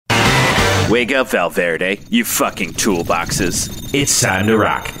Wake up, Val Verde, you fucking toolboxes. It's time to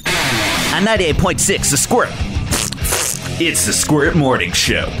rock. On 98.6 The Squirt. It's the Squirt Morning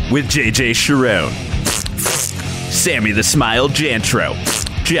Show with JJ Cherone, Sammy the Smile Jantro,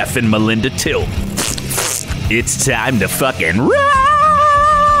 Jeff and Melinda Tilt. It's time to fucking rock!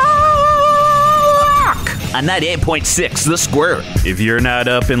 On 98.6 The Squirt. If you're not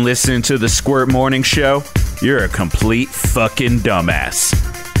up and listening to the Squirt Morning Show, you're a complete fucking dumbass.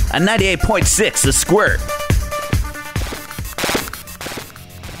 On 98.6 The Squirt.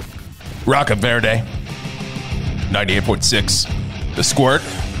 ROCK of Verde. 98.6 The Squirt.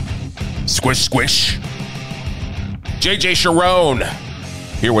 Squish, squish. JJ Cherone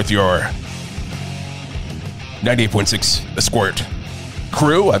here with your 98.6 The Squirt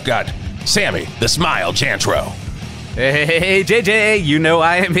crew. I've got Sammy the Smile Jantro. Hey, JJ, you know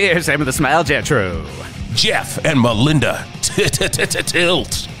I am here, Sammy the Smile Jantro. Jeff and Melinda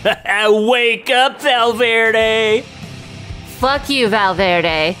Tilt. Wake up, Val Verde. Fuck you, Val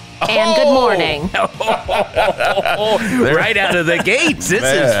Verde. And good morning. Right out of the gates. This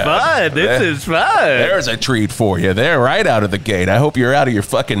is fun. This is fun. There's a treat for you there right out of the gate. I hope you're out of your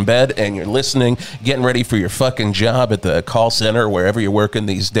fucking bed and you're listening, getting ready for your fucking job at the call center, wherever you're working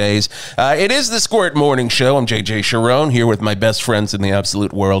these days. It is the Squirt Morning Show. I'm JJ Cherone here with my best friends in the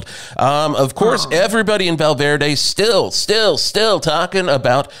absolute world. Of course, everybody in Val Verde still talking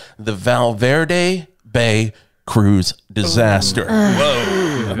about the Val Verde Bay cruise disaster.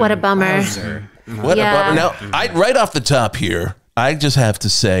 Whoa. What a bummer. What a bummer. Now, right off the top here, I just have to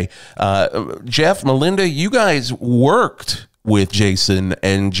say, Jeff, Melinda, you guys worked with Jason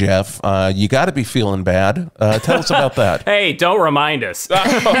and Jeff. You got to be feeling bad. Tell us about that. Hey, don't remind us. I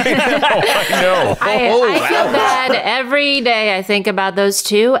know. I feel bad every day. I think about those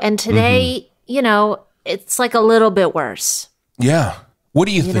two. And today, you know, it's like a little bit worse. Yeah. What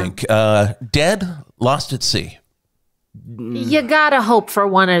do you think? Dead? Lost at sea? You gotta hope for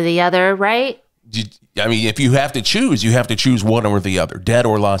one or the other, right? I mean, if you have to choose, you have to choose one or the other, dead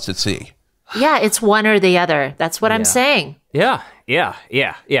or lost at sea. Yeah, it's one or the other. That's what I'm saying. Yeah.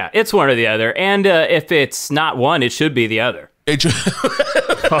 It's one or the other. And if it's not one, it should be the other. Voucher.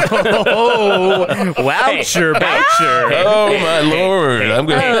 Oh, my Lord. I'm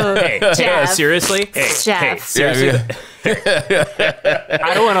going to... Jeff. Seriously? Jeff. Seriously?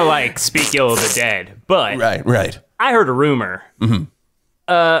 I don't want to, speak ill of the dead, but... Right. I heard a rumor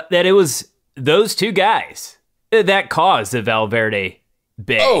that it was those two guys that caused the Val Verde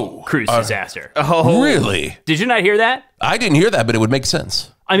Bay cruise disaster. Oh, really? Did you not hear that? I didn't hear that, but it would make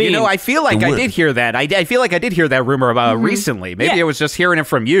sense. I mean, I feel like I did hear that. I feel like I did hear that rumor about recently. Maybe I was just hearing it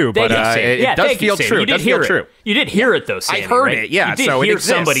from you, but it does feel true. It does feel true. You did hear it, though, Sammy, I heard right? it, yeah. You did so hear it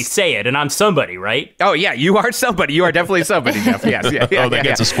exists. somebody say it, and I'm somebody, right? Oh, yeah, you are somebody. You are definitely somebody, Jeff. Yes, that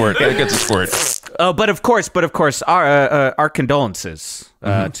gets a squirt. That gets a squirt. But of course, our condolences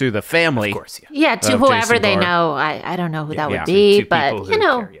to the family. Of course, yeah. To whoever they know. I don't know who that would be, but, you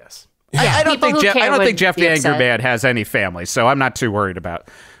know. Care, yes. I don't think Jeff the Angry Man has any family, so I'm not too worried about.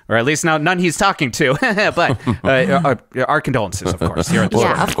 Or at least none he's talking to. But our condolences, of course. Here at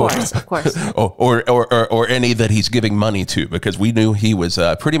the of course. Or any that he's giving money to, because we knew he was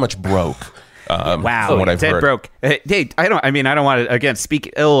pretty much broke. Wow, from what I've dead heard. Broke. Hey, I don't want to again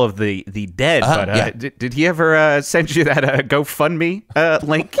speak ill of the dead, but did he ever send you that GoFundMe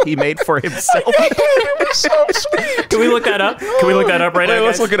link he made for himself? So sweet. Can we look that up? Right now?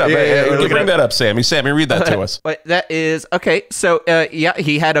 Let's look it up. Bring that up, Sammy. Sammy, read that to us. But that is okay. So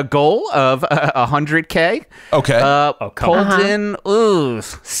he had a goal of $100K. Okay. Pulled in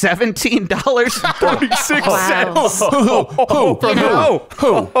 $17.36.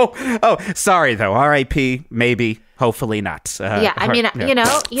 Who? Sorry though. R.I.P. Maybe. Hopefully not. I mean,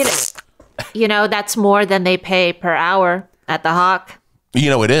 you know, that's more than they pay per hour at the Hawk. You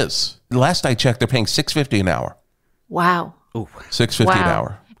know it is. Last I checked, they're paying $6.50 an hour. Wow. $6.50 an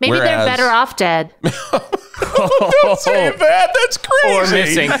hour. Maybe they're better off dead. Don't say that. That's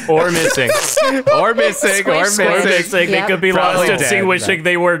crazy. Or missing. They could be lost at sea wishing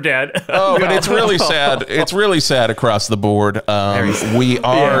they were dead. Oh, but it's really sad. It's really sad across the board. We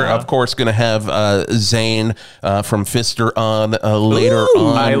are, of course, going to have Zane from Fister on later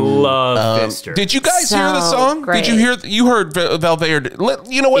on. I love Fister. Did you guys hear the song? Great. Did you hear? You heard Val Verde.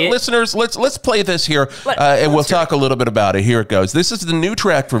 You know what, listeners? Let's play this here, and we'll talk a little bit about it. Here it goes. This is the new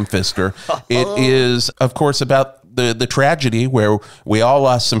track from Fister. It is, of course, about the tragedy where we all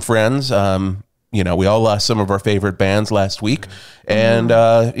lost some friends. We all lost some of our favorite bands last week, and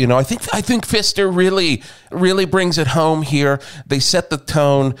I think Fister really brings it home here. They set the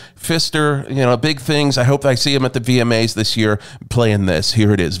tone. Fister, big things. I hope I see him at the VMAs this year playing this.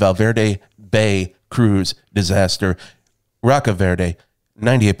 Here it is, Val Verde Bay cruise disaster. Rock of Verde,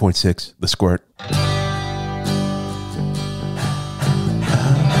 98.6 The Squirt.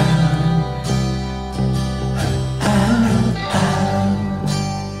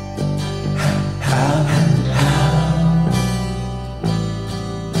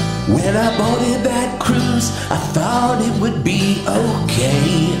 When I boarded that cruise, I thought it would be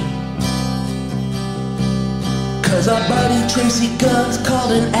okay. 'Cause our buddy Tracy Guns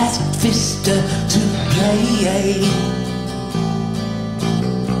called and asked Fister to play.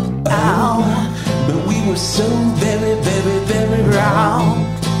 Oh, but we were so very, very, very wrong.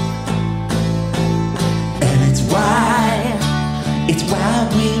 And it's why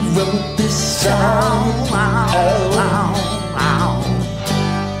we wrote this song.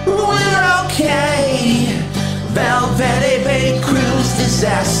 We're okay. Val Verde Bay cruise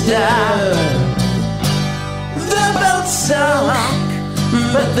disaster. The boat sunk,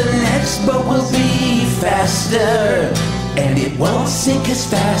 but the next boat will be faster. And it won't sink as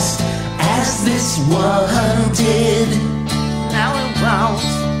fast as this one did. Now it won't.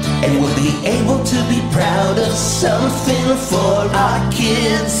 And we'll be able to be proud of something for our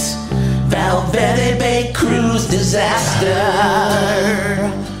kids. Val Verde Bay cruise disaster.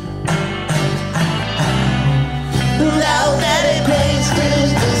 Val Verde Bay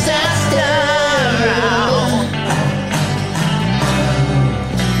cruise disaster.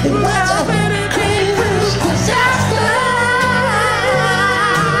 Val Verde Bay cruise disaster.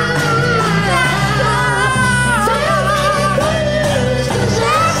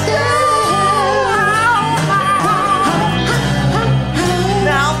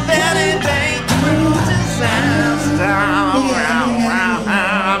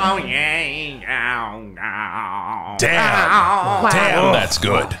 Damn, that's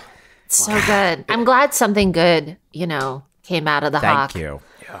good. It's so good. I'm glad something good, came out of the Hawk. Thank you.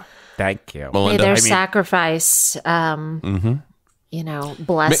 Yeah. Thank you. May their sacrifice, bless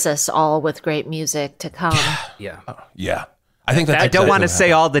us all with great music to come. Yeah. Yeah. I think that's I don't want to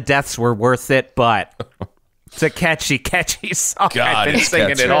say all the deaths were worth it, but it's a catchy song. God, I've been singing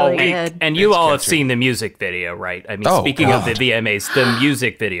catchy. it all Really week. good. And you all have seen the music video, right? I mean, speaking of the VMAs, the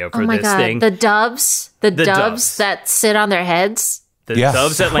music video for Oh my this God. thing. The doves that sit on their heads. The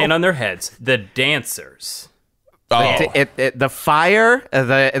doves that land on their heads. The dancers. Oh. The fire,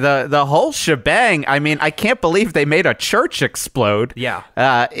 the whole shebang. I mean, I can't believe they made a church explode. Yeah.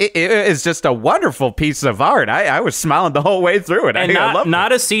 It is just a wonderful piece of art. I was smiling the whole way through it. And I loved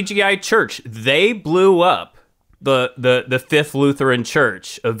not a CGI church. They blew up the Fifth Lutheran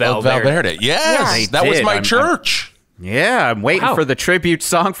Church of Val Verde. Yes, that was my church. Yeah, I'm waiting for the tribute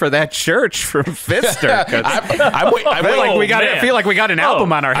song for that church from Fister. I feel like we got an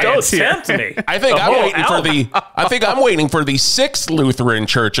album on our hands here. Don't tempt me. I think I'm waiting for the 6th Lutheran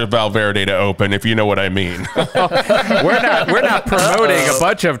Church of Val Verde to open, if you know what I mean. We're not promoting a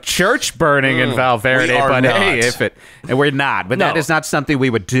bunch of church burning in Val Verde, but not. hey, we're not. But that is not something we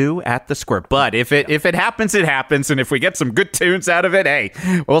would do at the Squirt. But if it happens, it happens, and if we get some good tunes out of it, hey,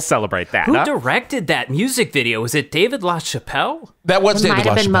 we'll celebrate that. Who directed that music video? Was it David LaChapelle? That was It David might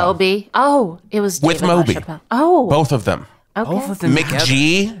have been LaChapelle. Moby. Oh, it was David With Moby. LaChapelle. Oh. Both of them. Okay. Both of them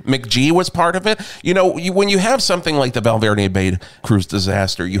McG was part of it. When you have something like the Val Verde Bay cruise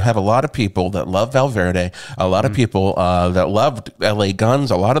disaster, you have a lot of people that love Val Verde, a lot of people that loved LA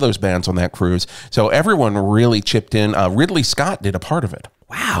Guns, a lot of those bands on that cruise. So everyone really chipped in. Ridley Scott did a part of it.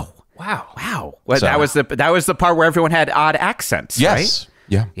 Wow. Well, So- that was the part where everyone had odd accents, Yes. right?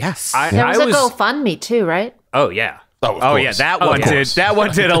 Yeah. Yes. There was a GoFundMe too, right? Oh, yeah. Oh yeah, that one did. That one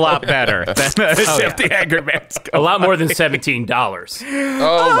did a lot better than the Angry Man's A lot more than $17.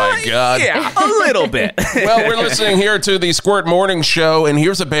 Oh, my God. Yeah, a little bit. Well, we're listening here to the Squirt Morning Show, and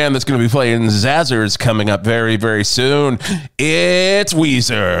here's a band that's going to be playing Zazzers coming up very, very soon. It's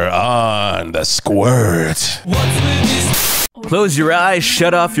Weezer on the Squirt. Close your eyes,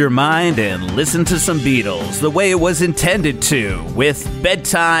 shut off your mind, and listen to some Beatles the way it was intended to, with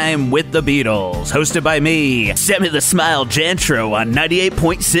Bedtime with the Beatles, hosted by me, Sammy the Smile Jantro on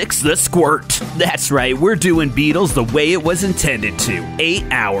 98.6 The Squirt. That's right, we're doing Beatles the way it was intended to, 8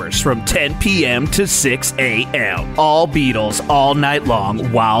 hours from 10 p.m. to 6 a.m. All Beatles all night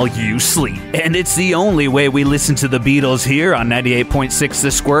long while you sleep. And it's the only way we listen to the Beatles here on 98.6 The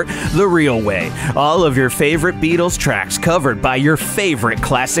Squirt, the real way. All of your favorite Beatles tracks covered by your favorite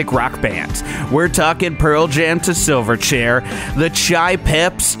classic rock bands. We're talking Pearl Jam to Silverchair, the Chai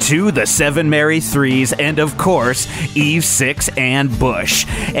Peps to the Seven Mary Threes, and of course, Eve 6 and Bush.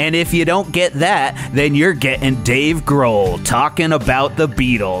 And if you don't get that, then you're getting Dave Grohl talking about the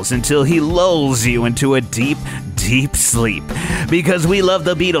Beatles until he lulls you into a deep, deep sleep. Because we love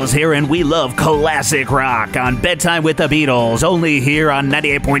the Beatles here and we love classic rock on Bedtime with the Beatles, only here on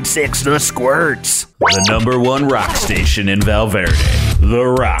 98.6 The Squirt. The #1 rock station in Val Verde. The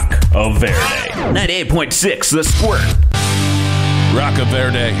Rock of Verde. 98.6 The Squirt. Rock of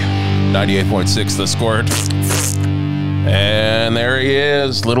Verde. 98.6 The Squirt. And there he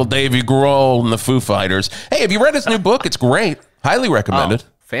is, little Davy Grohl and the Foo Fighters. Hey, have you read his new book? It's great. Highly recommended.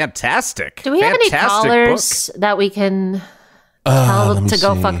 Fantastic. Do we have any callers that we can tell to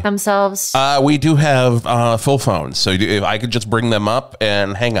go fuck themselves? We do have full phones, so if I could just bring them up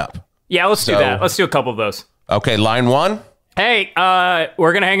and hang up. Yeah, let's do that. Let's do a couple of those. Okay, line 1. Hey,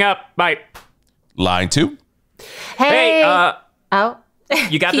 we're going to hang up. Bye. Line 2. Hey. Oh.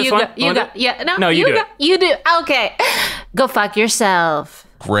 You got this one? You do. Okay. Go fuck yourself.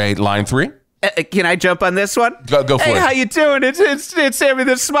 Great. Line 3. Can I jump on this one? Go for it. Hey, how you doing? It's Sammy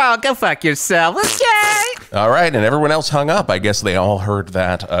the Smile. Go fuck yourself. Okay. All right, and everyone else hung up. I guess they all heard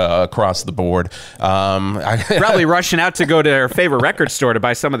that across the board. Probably rushing out to go to their favorite record store to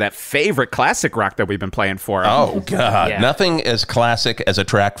buy some of that favorite classic rock that we've been playing for them. Oh, God. Yeah. Nothing as classic as a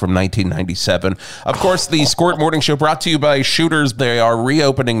track from 1997. Of course, the Squirt Morning Show brought to you by Shooters. They are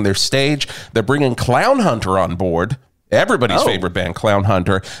reopening their stage. They're bringing Clown Hunter on board. Everybody's favorite band, Clown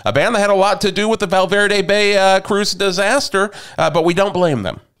Hunter. A band that had a lot to do with the Val Verde Bay cruise disaster, but we don't blame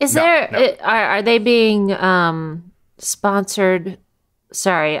them. Are they being sponsored?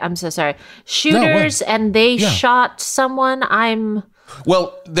 Sorry, I'm so sorry. Shooters, and they shot someone.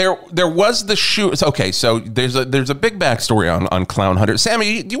 Well, there was the shoot. Okay, so there's a big backstory on Clown Hunter.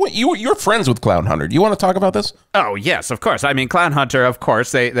 Sammy, you're friends with Clown Hunter. Do you want to talk about this? Oh yes, of course. I mean, Clown Hunter. Of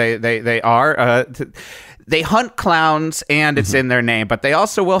course, they are. They hunt clowns, and it's in their name, but they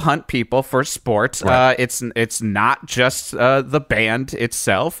also will hunt people for sport. Right. It's not just the band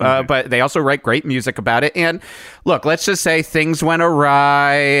itself, but they also write great music about it. And look, let's just say things went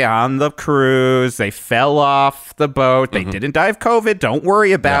awry on the cruise. They fell off the boat. They didn't die of COVID. Don't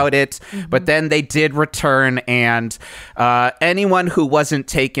worry about it. But then they did return, and anyone who wasn't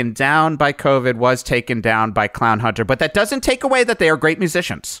taken down by COVID was taken down by Clown Hunter. But that doesn't take away that they are great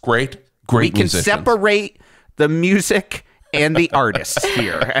musicians. Great we can musicians. Separate the music and the artists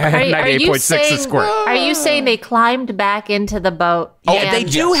here at 98.6 The Squirt. Are you saying they climbed back into the boat? Oh, they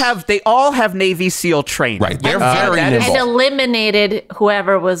do have. They all have Navy SEAL training. Right, they're very nimble. And eliminated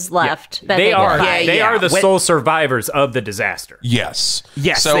whoever was left. Yeah. They are the sole survivors of the disaster. Yes,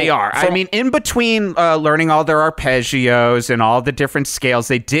 so they are. I mean, in between learning all their arpeggios and all the different scales,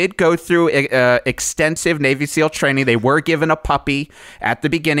 they did go through extensive Navy SEAL training. They were given a puppy at the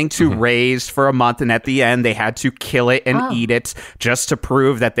beginning to raise for a month, and at the end, they had to kill it and eat it just to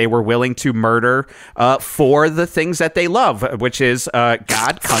prove that they were willing to murder for the things that they love, which is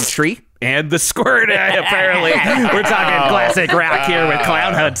God, country, and the Squirt. Apparently, we're talking classic rock here with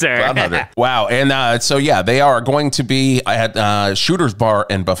Clown Hunter. Wow. And so, they are going to be at Shooter's Bar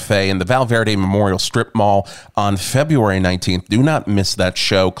and Buffet in the Val Verde Memorial Strip Mall on February 19th. Do not miss that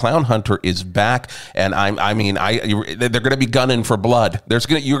show. Clown Hunter is back, and they're going to be gunning for blood.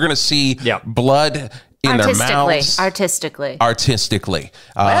 You're going to see blood in their mouths. Artistically.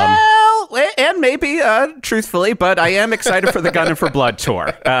 Well, and maybe truthfully, but I am excited for the Gunnin' for Blood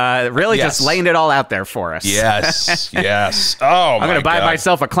tour. Just laying it all out there for us. Yes. Oh, I'm going to buy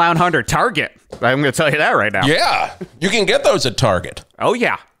myself a Clown Hunter Target. I'm going to tell you that right now. Yeah. You can get those at Target. Oh,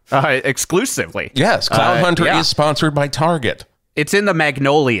 yeah. Exclusively. Yes. Clown Hunter is sponsored by Target. It's in the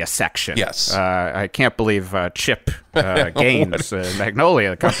Magnolia section. Yes. I can't believe Chip Gaines,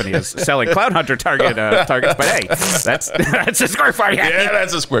 Magnolia company, is selling Clown Hunter targets. But hey, that's a squirt for you. Yeah,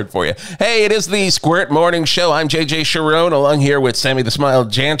 that's a squirt for you. Hey, it is the Squirt Morning Show. I'm JJ Cherone, along here with Sammy the Smile,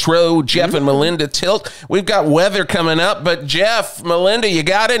 Jantro, Jeff, and Melinda Tilt. We've got weather coming up, but Jeff, Melinda, you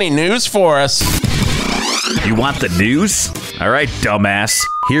got any news for us? You want the news? All right, dumbass.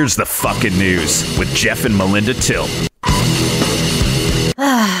 Here's the fucking news with Jeff and Melinda Tilt.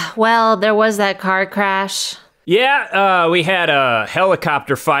 Well, there was that car crash. Yeah, we had a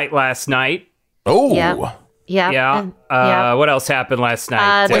helicopter fight last night. Oh. Yeah. What else happened last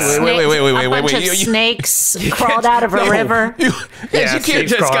night? Wait. A bunch of snakes crawled out of a river. You can't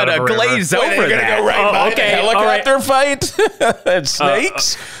just gotta glaze over that. Go right by the helicopter fight? And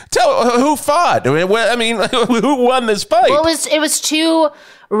snakes? Tell who fought? I mean, who won this fight? Well, it was two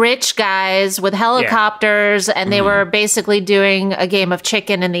rich guys with helicopters, and they were basically doing a game of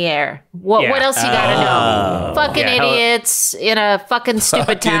chicken in the air. What else you gotta know? Fucking idiots in a fucking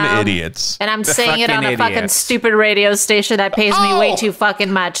stupid town. Idiots. And I'm saying it on a fucking stupid radio station that pays me way too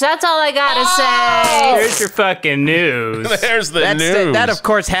fucking much. That's all I gotta say. Here's your fucking news. There's the news. That, of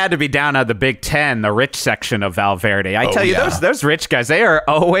course, had to be down at the Big Ten, the rich section of Val Verde. I tell you, those rich guys, they are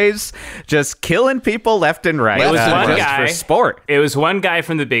always just killing people left and right. It was one guy for sport. It was one guy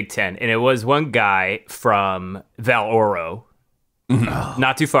from the Big Ten, and it was one guy from Val Oro,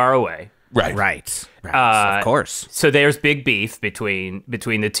 not too far away. Right. Of course. So there's big beef between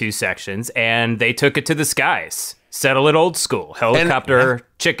the two sections, and they took it to the skies. Settle it old school. Helicopter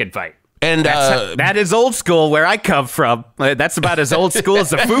chicken fight. And that is old school where I come from. That's about as old school as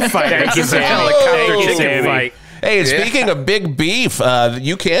the Foo Fighters. Thank you, Helicopter chicken Sammy. fight. hey, speaking of big beef,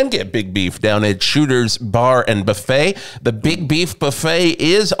 you can get big beef down at Shooter's Bar and Buffet. The Big Beef Buffet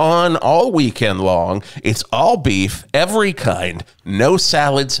is on all weekend long. It's all beef, every kind, no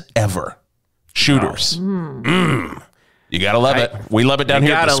salads ever. Shooters. You gotta love it. We love it down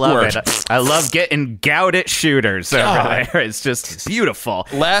here at the Squirt. Love it. I love getting gout at Shooters over there. It's just beautiful.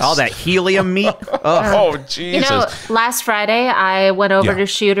 All that helium meat. Oh, Jesus. You know, last Friday I went over to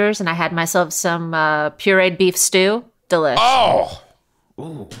Shooters and I had myself some pureed beef stew. Delish. Oh.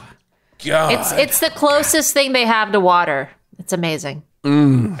 Ooh. God. It's the closest thing they have to water. It's amazing.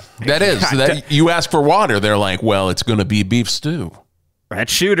 That is. You ask for water, they're like, well, it's going to be beef stew.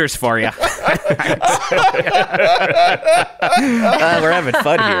 That's Shooters for you. We're having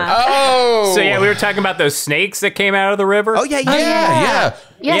fun here. Oh. So yeah, we were talking about those snakes that came out of the river. Oh, yeah.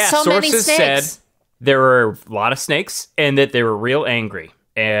 Yeah, so many sources snakes. said there were a lot of snakes and that they were real angry.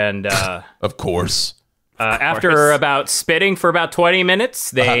 And Of course. after about spitting for about 20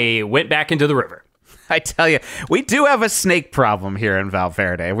 minutes, they went back into the river. I tell you, we do have a snake problem here in Val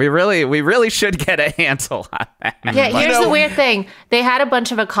Verde. We really should get a handle on that. Yeah, here's the weird thing. They had a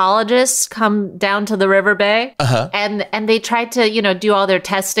bunch of ecologists come down to the river bay, and they tried to, do all their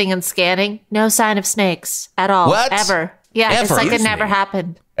testing and scanning. No sign of snakes at all. What? Ever. Yeah, Ever? it's like it Excuse never me.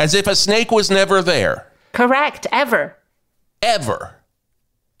 happened. As if a snake was never there. Correct. Ever. Ever.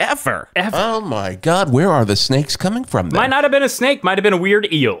 Ever. Oh, my God. Where are the snakes coming from then? Might not have been a snake, might have been a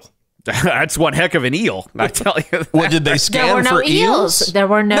weird eel. That's one heck of an eel, I tell you. That. What, did they scan There were no for eels. There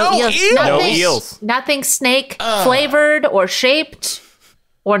were no eels. eels. No eels. Nothing snake flavored or shaped,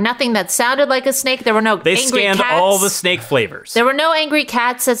 or nothing that sounded like a snake. There were no They angry scanned cats. all the snake flavors. There were no angry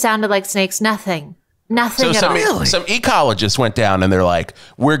cats that sounded like snakes. Nothing. Nothing So at all. some ecologists went down and they're like,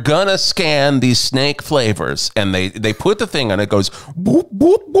 we're going to scan these snake flavors. And they put the thing on it, goes boop,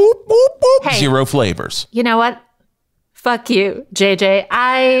 boop, boop, boop, boop, Hey. 0 flavors. You know what? Fuck you, JJ.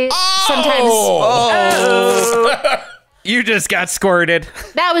 You just got squirted.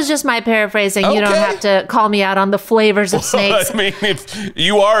 That was just my paraphrasing. You don't Okay. have to call me out on the flavors of snakes. I mean, if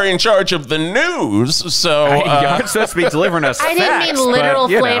you are in charge of the news, so You're supposed to be delivering us I facts, didn't mean but, literal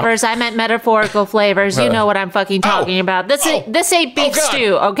you know. flavors. I meant metaphorical flavors. You know what I'm fucking talking about. This ain't beef God.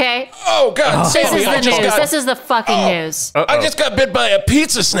 stew, okay? oh God, This Sammy, is the news. This is the fucking news. I just got bit by a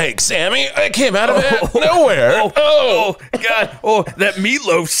pizza snake, Sammy. I came out of nowhere. Oh, God. Oh, that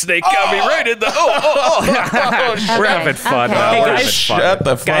meatloaf snake got me right in the... We're having fun. Okay. though. Hey, We're guys. having fun. Shut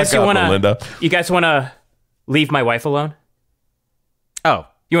the fuck Guys, up, Melinda. you guys want to leave my wife alone? Oh.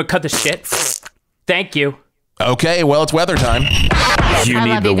 You want to cut the shit? Thank you. Okay, well, it's weather time. You I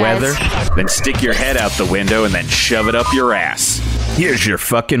need love the you guys. weather? Then stick your head out the window and then shove it up your ass. Here's your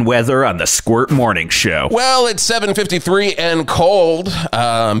fucking weather on the Squirt Morning Show. Well, it's 7:53 and cold.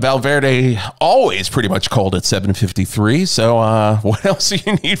 Val Verde always pretty much cold at 7:53. So what else do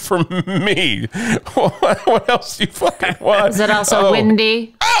you need from me? What else do you fucking want? Is it also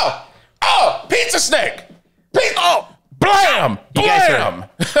windy? Oh, pizza snake! Blam! You guys are- Blam!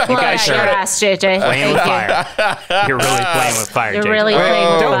 Blow out your ass, JJ. Playing with Thank you. fire. You're really playing with fire, You're JJ. really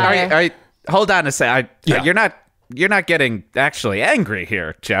playing with fire. Hold on a second. Yeah. You're not getting actually angry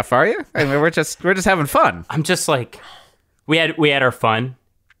here, Jeff, are you? I mean, we're just having fun. I'm just like, we had our fun,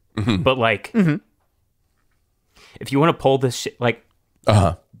 but like, if you want to pull this shit, like,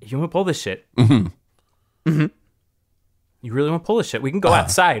 if you want to pull this shit, you really want to pull this shit, we can go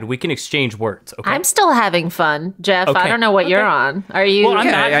outside. We can exchange words. Okay. I'm still having fun, Jeff. Okay. I don't know what you're on. Are you? well, I'm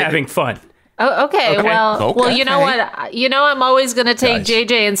not having fun. Oh, okay. Okay. Well, you know what? You know, I'm always going to take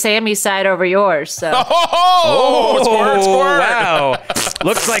JJ and Sammy's side over yours. So Squirt! Wow.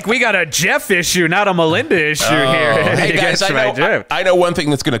 Looks like we got a Jeff issue, not a Melinda issue here. Hey You guys, get my drift. I know one thing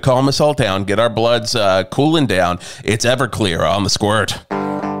that's going to calm us all down, get our bloods cooling down. It's Everclear on the Squirt.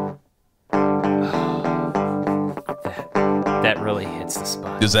 That really hits That's the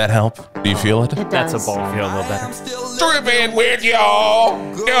spot. Does that help? Do you feel it? It That's does. a ball. Feel a little better. Tripping with y'all.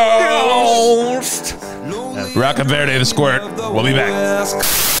 Ghost. Rock of Verde, The Squirt. We'll be back.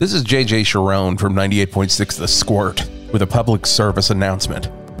 This is JJ Cherone from 98.6 The Squirt with a public service announcement.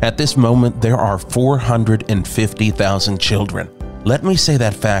 At this moment, there are 450,000 children. Let me say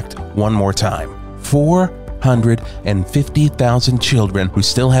that fact one more time. 450,000 children who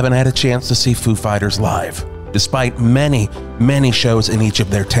still haven't had a chance to see Foo Fighters live, despite many, many shows in each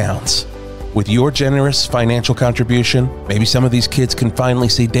of their towns. With your generous financial contribution, maybe some of these kids can finally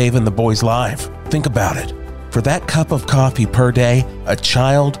see Dave and the Boys live. Think about it. For that cup of coffee per day, a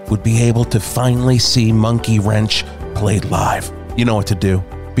child would be able to finally see Monkey Wrench played live. You know what to do.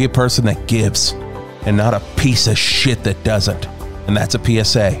 Be a person that gives, and not a piece of shit that doesn't. And that's a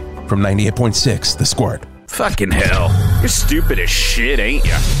PSA from 98.6 The Squirt. Fucking hell. You're stupid as shit, ain't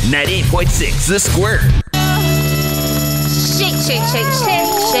ya? 98.6 The Squirt. Shake, shake, shake,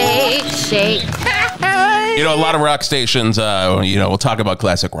 shake, shake, shake. You know, a lot of rock stations, we'll talk about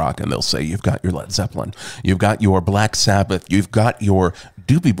classic rock, and they'll say, you've got your Led Zeppelin, you've got your Black Sabbath, you've got your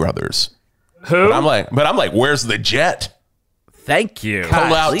Doobie Brothers. Who? But I'm like, where's the Jet? Thank you.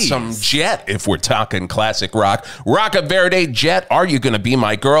 Pull out some Jet if we're talking classic rock. Rock of Verde, Jet, Are You Gonna Be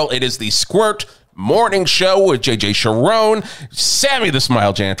My Girl? It is the Squirt Morning Show with JJ Cherone, Sammy the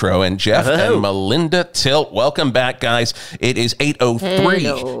Smile Jantro, and Jeff and Melinda Tilt. Welcome back, guys. It is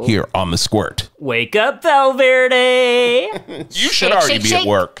 8:03 here on the Squirt. Wake up, Val Verde. You should already be at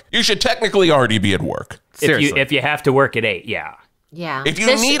work. You should technically already be at work. If you have to work at 8, yeah. Yeah. If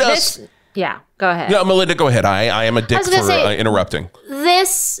you need us... Yeah, go ahead. No, Melinda, go ahead. I am a dick for interrupting.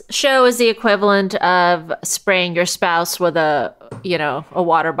 This show is the equivalent of spraying your spouse with a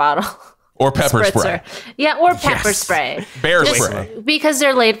water bottle. Or pepper spray. Yeah, or pepper spray. Bear spray. Because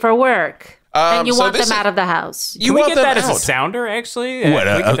they're late for work. And you want them out of the house. Can we get that as a sounder, actually?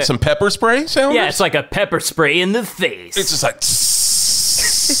 What, some pepper spray sound? Yeah, it's like a pepper spray in the face. It's just like...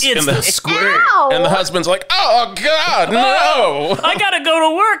 It's the Squirt. Ow! And the husband's like, oh, God, no. I gotta go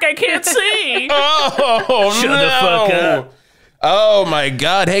to work. I can't see. Oh, Shut the fuck up. Oh, my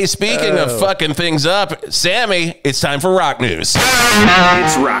God. Hey, speaking of fucking things up, Sammy, it's time for rock news.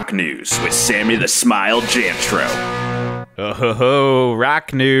 It's rock news with Sammy the Smile Jantro. Oh,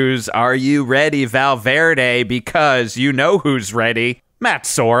 rock news. Are you ready, Val Verde? Because you know who's ready. Matt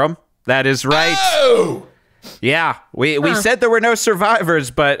Sorum. That is right. Oh! Yeah, we said there were no survivors,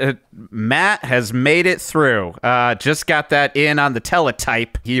 but Matt has made it through. Just got that in on the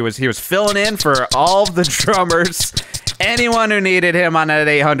teletype. He was filling in for all the drummers, anyone who needed him on that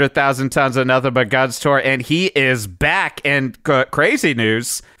 800,000 Tons of Nothing But Guns tour, and he is back. And crazy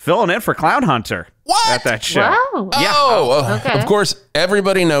news, filling in for Clown Hunter. What? At that show. Wow. Yeah. Okay. Of course,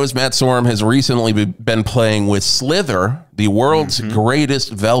 everybody knows Matt Sorum has recently been playing with Slither, the world's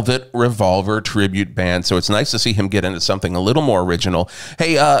greatest Velvet Revolver tribute band. So it's nice to see him get into something a little more original.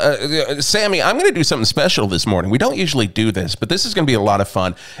 Hey, Sammy, I'm going to do something special this morning. We don't usually do this, but this is going to be a lot of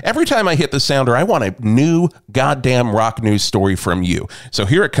fun. Every time I hit the sounder, I want a new goddamn rock news story from you. So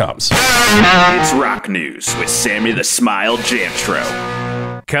here it comes. It's rock news with Sammy the Smile Jantro.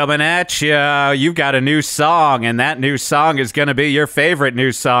 Coming at you, you've got a new song, and that new song is going to be your favorite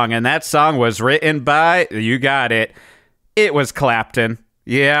new song, and that song was written by, you got it, it was Clapton.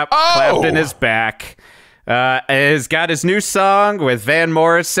 Yep, Clapton is back. He's got his new song with Van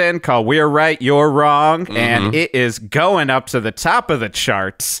Morrison called We're Right, You're Wrong, and it is going up to the top of the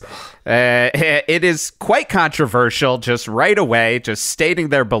charts. It is quite controversial, just right away, just stating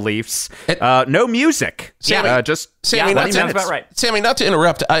their beliefs. No music. Sammy, Sammy, not sounds about right. Sammy, not to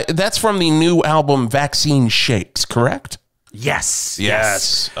interrupt, that's from the new album Vaccine Shakes, correct?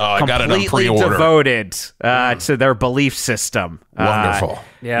 Yes. Oh, I got it on completely pre-order. devoted to their belief system. Wonderful.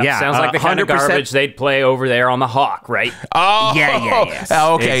 Yeah, sounds like the kind of 100% garbage they'd play over there on the Hawk, right? Oh, Yeah.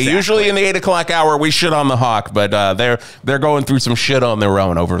 Oh, okay. Exactly. Usually in the 8 o'clock hour, we shit on the Hawk, but they're going through some shit on their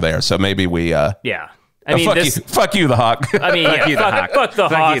own over there. So maybe we. Yeah. I mean, fuck you, the Hawk. I mean, fuck the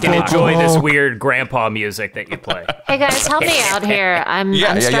Hawk and enjoy this weird grandpa music that you play. Hey guys, help me out here. I'm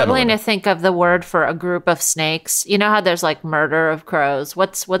struggling to think of the word for a group of snakes. You know how there's like murder of crows.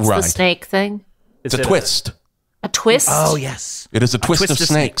 What's the snake thing? It's a twist. A twist? Oh, yes. It is a twist of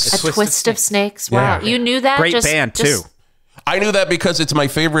snakes. A twist of snakes. Wow. Yeah. You knew that? Great band, too. I knew that because it's my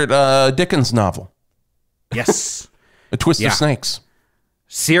favorite Dickens novel. Yes. A Twist of Snakes.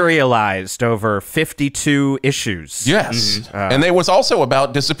 Serialized over 52 issues. Yes. And it was also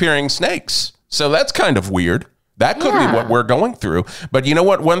about disappearing snakes. So that's kind of weird. That could be what we're going through. But you know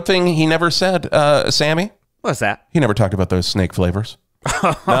what? One thing he never said, Sammy? What's that? He never talked about those snake flavors.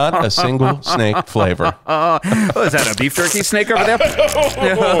 Not a single snake flavor. Oh, is that a beef jerky snake over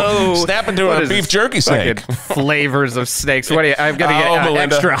there? Snap into a beef jerky snake. Flavors of snakes. What are you? I'm gonna get an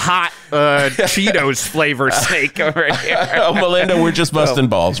Melinda. extra hot Cheetos flavor snake over here. Oh, Melinda, we're just busting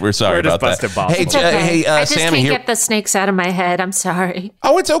balls. We're sorry about that. busting balls. Hey, It's okay. I just Sammy, can't here. get the snakes out of my head. I'm sorry.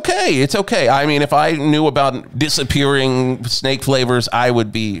 Oh, it's okay. It's okay. I mean, if I knew about disappearing snake flavors, I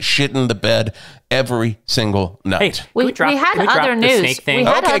would be shitting the bed every single night. Hey, We drop had the other news. snake thing? We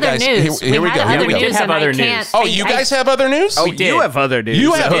had Okay, other guys, news. here we had go, here other we go. news, We did have and I other can't- news. Oh, you guys have other news? Oh, We did. you have other news.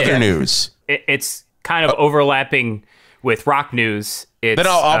 You have Yeah. other news. It's kind of overlapping with rock news. It's, Then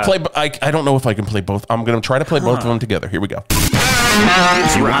I'll play. I don't know if I can play both. I'm going to try to play both of them together. Here we go.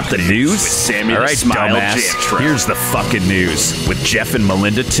 Drop the news with Sammy All the right, Smile dumbass. Jantro. Here's the fucking news with Jeff and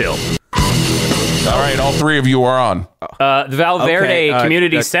Melinda Till. All right, all three of you are on. the Val Verde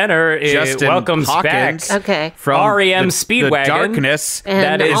Community Center Justin welcomes Hawkins back Okay. from REM the Speedwagon. darkness. And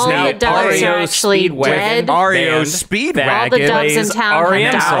That is all now the dogs are REO actually Speedwagon dead. REO band Speedwagon that All the dogs in plays town have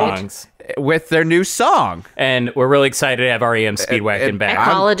REM died. songs. with their new song. And we're really excited to have REM Speedwagon back.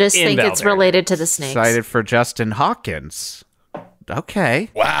 Ecologists in think Val it's Verde. related to the snakes. Excited for Justin Hawkins. Okay,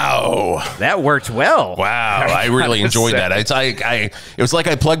 Wow. that worked well. Wow. I really enjoyed that. It's like it was like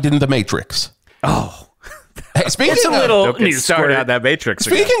I plugged into the Matrix. Oh, Hey, speaking It's a of, little don't get news started squirt. on that Matrix.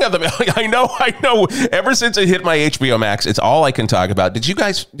 again. Speaking of the, I know. Ever since it hit my HBO Max, it's all I can talk about. Did you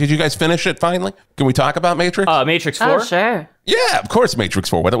guys finish it finally? Can we talk about Matrix? Matrix 4. Oh, sure. Yeah, of course, Matrix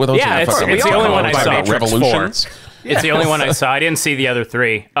 4. What those Yeah, are it's fucking the only one I about saw. Matrix revolutions. It's the only one I saw. I didn't see the other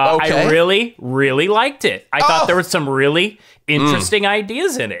three. Okay. I really, really liked it. I thought there were some really interesting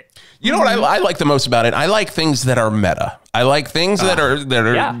ideas in it. You know what I like the most about it? I like things that are meta. I like things that are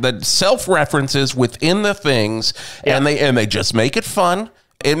yeah. that self-references within the things, and they just make it fun.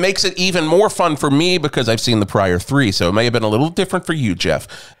 It makes it even more fun for me because I've seen the prior three, so it may have been a little different for you, Jeff.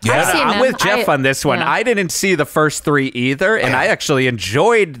 I've seen I'm them. with Jeff on this one. yeah. I didn't see the first three either, and I actually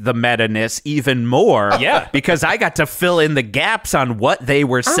enjoyed the meta-ness even more. Yeah. Because I got to fill in the gaps on what they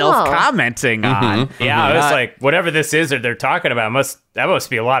were self-commenting on. Yeah, I was like, whatever this is that they're talking about that must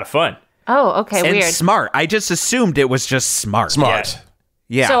be a lot of fun. Oh, okay, And weird. smart. I just assumed it was just smart. Smart.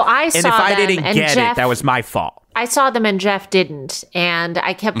 Yeah. So I and saw if I them, didn't and get Jeff- it, that was my fault. I saw them and Jeff didn't. And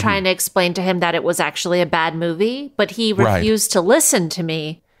I kept trying to explain to him that it was actually a bad movie, but he Right. refused to listen to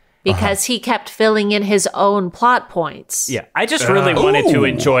me because he kept filling in his own plot points. Yeah, I just really wanted to Ooh.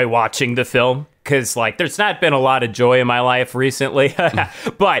 enjoy watching the film because, there's not been a lot of joy in my life recently,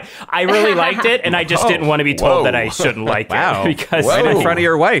 but I really liked it, and I just didn't want to be told that I shouldn't like Wow. it because Right in Whoa. front of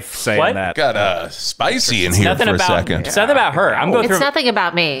your wife saying What? that. Got spicy in here nothing for a about second. it's nothing about her. I'm going It's through nothing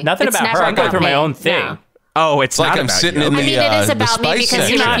about me. nothing It's about her. never I'm going about through my me. own thing. No. Oh, it's Like not I'm about sitting you. in I the mean, it is the about me spice because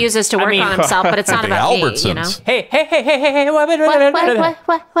he section. refuses to work on himself, but it's not The about me, you know? Albertsons. Hey,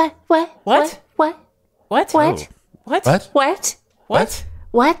 what?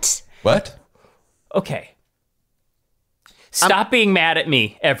 What? Okay. Stop being mad at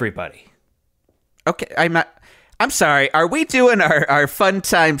me, everybody. Okay, I'm sorry. Are we doing our fun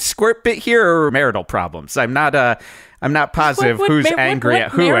time squirt bit here or marital problems? I'm not positive who's angry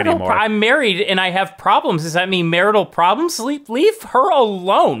at who anymore. I'm married and I have problems. Does that mean marital problems? Leave her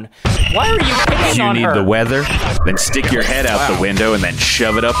alone. Why are you picking You on need her? the weather? Then stick your head out the window and then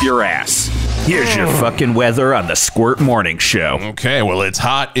shove it up your ass. Here's your fucking weather on the Squirt Morning Show. Okay, well, it's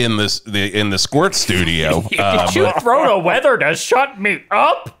hot in the Squirt studio. Did you throw the weather to shut me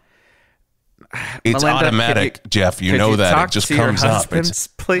up? It's Melinda, automatic, Jeff. You Could know you that talk it just to your comes up. husbands,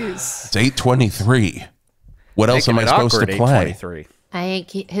 please. It's 8:23. What else am I Making it supposed to awkward, play? 8:23. I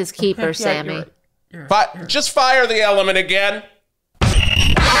ain't his keeper, Sammy. Just fire the element again.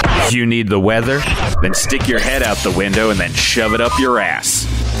 You need the weather? Then stick your head out the window and then shove it up your ass.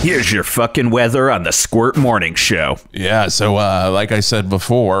 Here's your fucking weather on the Squirt Morning Show. Yeah, so like I said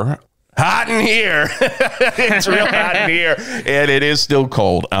before, hot in here. It's real hot in here. And it is still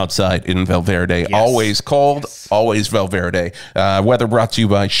cold outside in Val Verde. Always cold, always Val Verde. Weather brought to you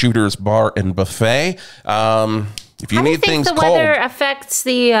by Shooter's Bar and Buffet. If you How do you need think things the cold, weather affects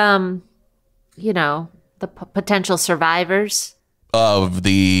the, the potential survivors? of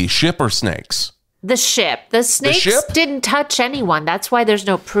the ship or snakes? The ship. The snakes ship? didn't touch anyone. That's why there's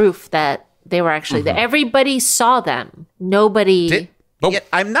no proof that they were actually there. Everybody saw them. Nobody Nope. Yeah,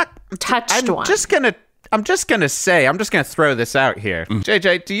 I'm not touched I'm one. just gonna throw this out here.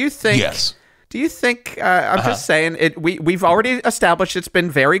 JJ, do you think? Yes. Do you think? I'm just saying it. We've already established it's been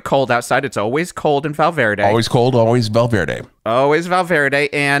very cold outside. It's always cold in Val Verde. Always cold, always Val Verde. Always Val Verde,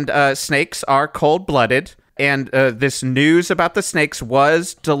 and snakes are cold-blooded. And this news about the snakes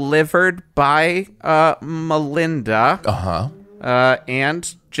was delivered by Melinda.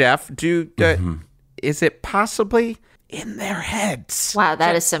 and Jeff, is it possibly in their heads? Wow,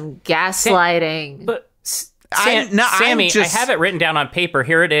 that is some gaslighting. But Sammy, I have it written down on paper.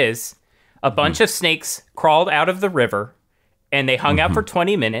 Here it is. A bunch of snakes crawled out of the river, and they hung out for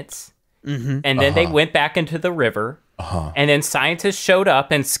 20 minutes, and then they went back into the river, and then scientists showed up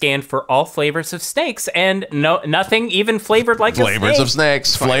and scanned for all flavors of snakes, and nothing even flavored like flavors of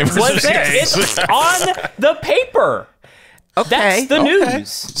snakes. Flavors of snakes. It's on the paper. Okay, that's the news.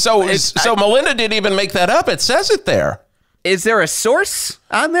 So Melinda didn't even make that up. It says it there. Is there a source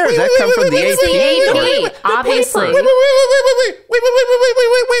on there? Does that come from the AP? The AP, obviously. Wait.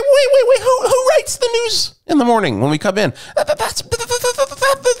 Who writes the news in the morning when we come in? That's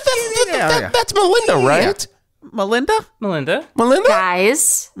Melinda, right? Melinda?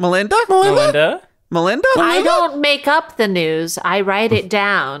 Guys. Melinda? I don't make up the news. I write it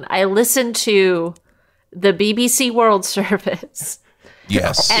down. I listen to the BBC World Service.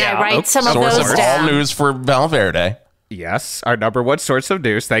 Yes. And I write some of source those of down. all news for Val Verde. Yes, our number one source of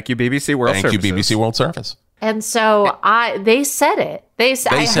news. Thank you, BBC World Service. Thank you, BBC World Service. And so they said it.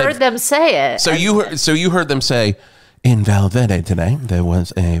 I heard them say it. So you heard them say, in Val Verde today, there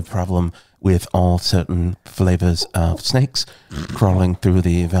was a problem with all certain flavors of snakes crawling through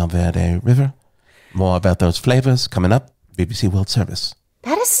the Val Verde River. More about those flavors coming up. BBC World Service.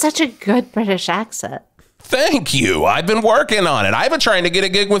 That is such a good British accent. Thank you. I've been working on it. I've been trying to get a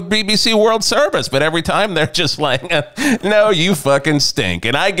gig with BBC World Service, but every time they're just like, no, you fucking stink.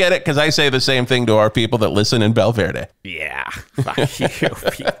 And I get it because I say the same thing to our people that listen in Val Verde. Yeah. Fuck you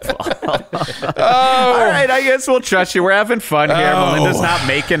people. All right. I guess we'll trust you. We're having fun here. Melinda's not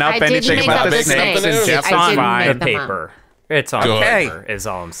making up anything about the snakes. It's Jeff's on fine. the paper. It's on paper, is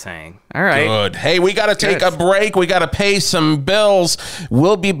all I'm saying. All right. Good. Hey, we got to take a break. We got to pay some bills.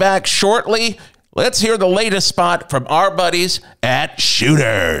 We'll be back shortly. Let's hear the latest spot from our buddies at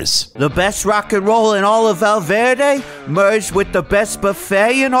Shooters. The best rock and roll in all of Val Verde merged with the best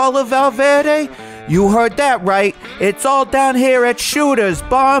buffet in all of Val Verde? You heard that right. It's all down here at Shooters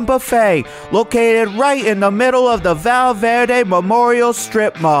Bar and Buffet, located right in the middle of the Val Verde Memorial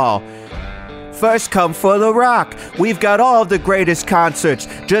Strip Mall. First come for the rock. We've got all the greatest concerts.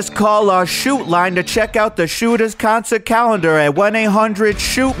 Just call our shoot line to check out the Shooters concert calendar at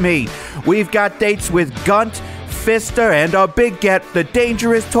 1-800-SHOOT-ME. We've got dates with Gunt, Fister, and our big get, the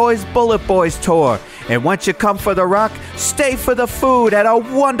Dangerous Toys Bullet Boys Tour. And once you come for the rock, stay for the food at our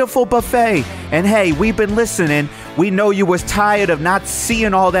wonderful buffet. And hey, we've been listening. We know you was tired of not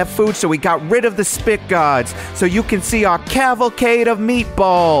seeing all that food, so we got rid of the spit guards so you can see our cavalcade of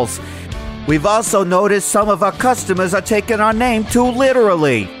meatballs. We've also noticed some of our customers are taking our name too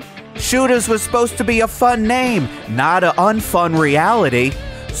literally. Shooters was supposed to be a fun name, not an unfun reality.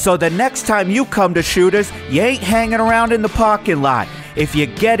 So the next time you come to Shooters, you ain't hanging around in the parking lot. If you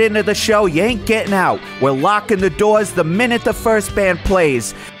get into the show, you ain't getting out. We're locking the doors the minute the first band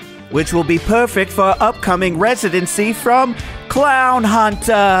plays, which will be perfect for our upcoming residency from Clown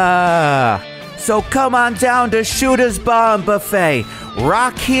Hunter. So come on down to Shooters Bar and Buffet.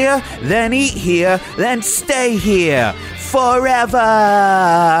 Rock here, then eat here, then stay here forever.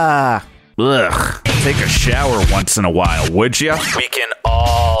 Ugh. Take a shower once in a while, would ya? We can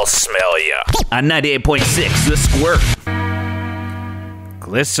all smell ya. On 98.6 The Squirt.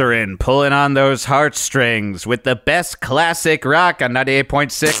 Glycerin pulling on those heartstrings with the best classic rock on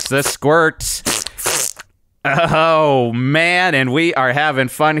 98.6 The Squirt. Oh, man, and we are having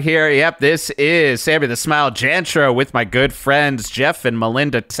fun here. Yep, this is Sammy the Smile Jantro with my good friends Jeff and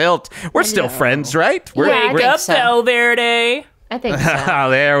Melinda Tilt. We're still friends, right? Wake up, Val Verde. I think so. Oh,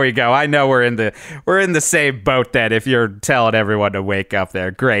 there we go. I know we're in the same boat then if you're telling everyone to wake up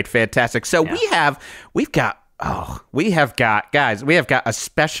there. Great, fantastic. So we have got a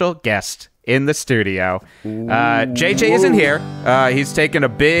special guest in the studio. JJ isn't here. He's taking a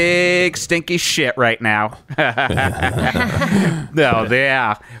big stinky shit right now. No,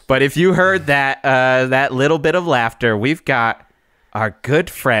 yeah. But if you heard that little bit of laughter, we've got our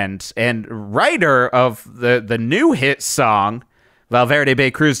good friend and writer of the new hit song, Val Verde Bay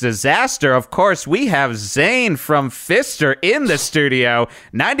Crew's Disaster. Of course, we have Zane from Fister in the studio.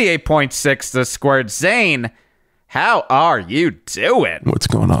 98.6 The Squirt. Zane, how are you doing? What's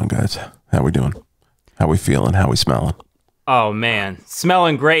going on, guys? How we doing? How we feeling? How we smelling? Oh man,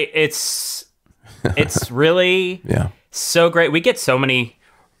 smelling great. It's really so great. We get so many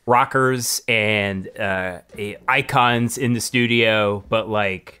rockers and icons in the studio, but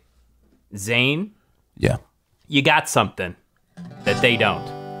like Zane, you got something that they don't.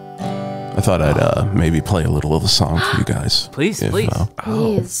 I thought I'd maybe play a little of the song for you guys. Please.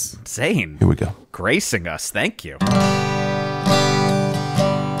 Zane, here we go. gracing us. Thank you.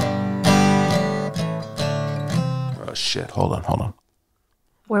 shit. Hold on.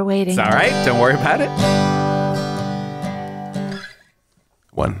 We're waiting. It's all right. Don't worry about it.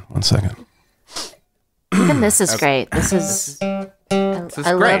 One second. Even this is great. This is This is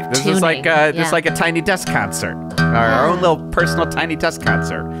great. This is like just like a tiny desk concert, our own little personal tiny desk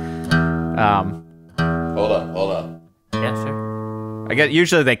concert. Hold on. Yeah, sure. I get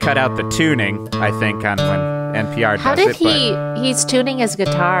usually they cut out the tuning. I think on when NPR does How it. did he's tuning his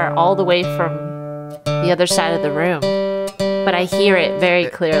guitar all the way from the other side of the room, but I hear it very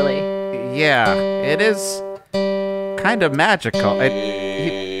clearly. Yeah, it is kind of magical.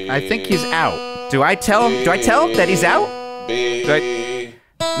 I think he's out. Do I tell him that he's out?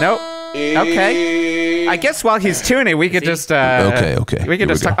 Nope. Okay. I guess while he's tuning, we could just Okay. We could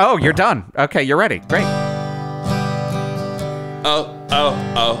just talk. Oh, you're done. Okay, you're ready. Great. Oh.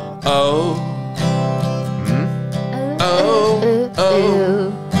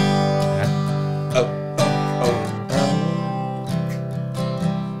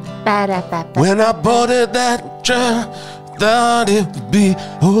 When I boarded that train, thought it would be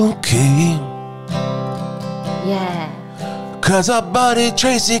okay. Yeah. Cause our buddy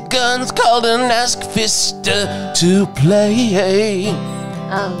Tracy Guns called and asked Fister to play.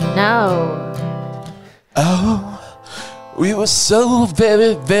 Oh no. Oh, we were so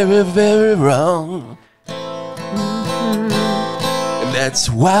very, very, very wrong. And that's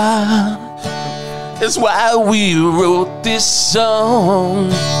why we wrote this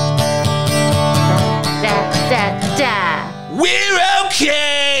song. We're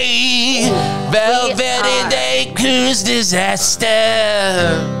okay. Val Verde Day Cruise disaster.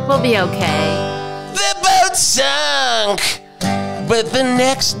 We'll be okay. The boat sunk, but the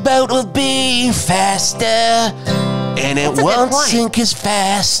next boat will be faster, and it won't sink as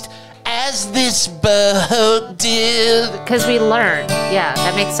fast as this boat did. Because we learned. Yeah,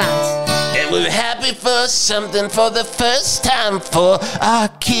 that makes sense. And we're happy for something for the first time for our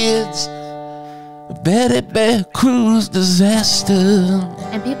kids. Very bad cruise disaster.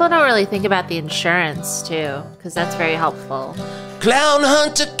 And people don't really think about the insurance, too, because that's very helpful. Clown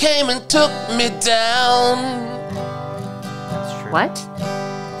Hunter came and took me down. That's true. What?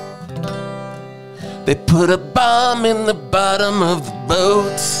 They put a bomb in the bottom of the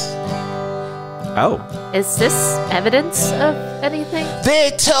boat. Oh. Is this evidence of anything?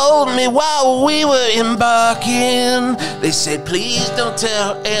 They told me while we were embarking, they said, please don't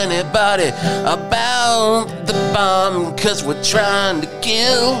tell anybody about the bomb, cause we're trying to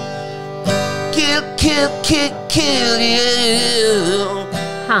kill you.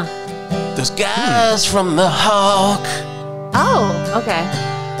 Huh. Those guys from the Hawk, Oh, okay.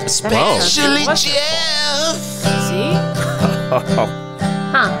 especially Jeff. See? Huh.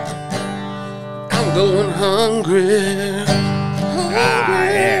 I'm going hungry.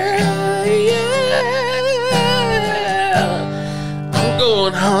 I'm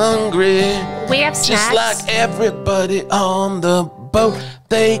going hungry. We have snacks. Just like everybody on the boat,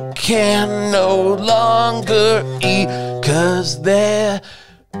 they can no longer eat cause they're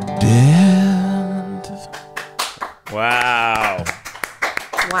dead. Wow.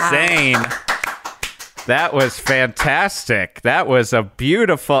 Zane. That was fantastic. That was a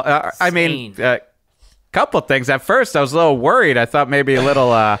beautiful. Couple things. At first, I was a little worried. I thought maybe a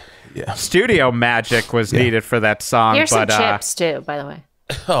little studio magic was needed for that song. Here's some chips too, by the way.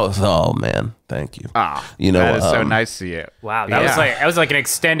 Oh man, thank you. You know, that is so nice of you. Wow, that was like an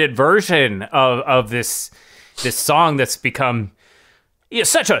extended version of this song that's become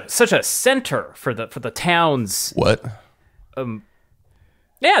such a center for the town's. What?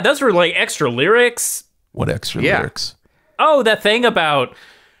 Yeah, those were like extra lyrics. What extra lyrics? Oh, that thing about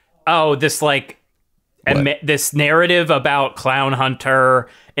this like this narrative about Clown Hunter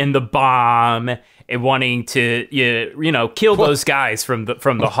and the bomb and wanting to kill those guys from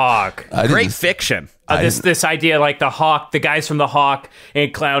the Hawk. Great fiction. This idea like the guys from the Hawk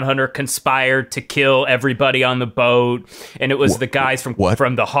and Clown Hunter conspired to kill everybody on the boat, and it was the guys from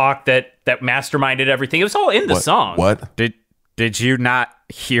the Hawk that masterminded everything. It was all in the song. What? Did you not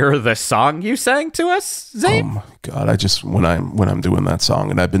hear the song you sang to us, Zane? Oh my God! I just when I'm doing that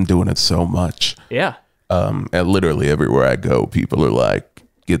song, and I've been doing it so much. Yeah. And literally everywhere I go, people are like,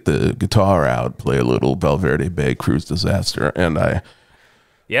 "Get the guitar out, play a little Val Verde Bay Cruise Disaster," and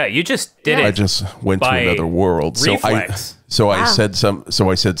you just did it. I just went to another world. Reflex. I said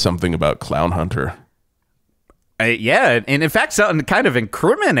something about Clown Hunter. And in fact, something kind of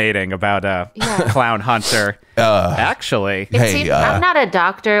incriminating about Clown Hunter. Actually, I'm not a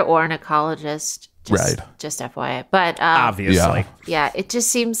doctor or an ecologist. Right. Just FYI, but obviously, yeah, it just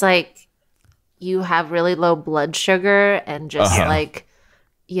seems like you have really low blood sugar and just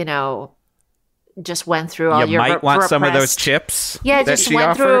just went through all you your might want some of those chips. Yeah, that just she went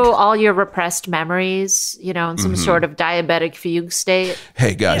offered. through all your repressed memories, in some sort of diabetic fugue state.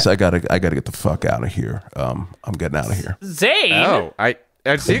 Hey guys, I gotta get the fuck out of here. I'm getting out of here. Zane. Oh, I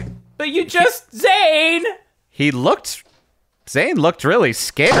see. But you just Zane. Zane looked really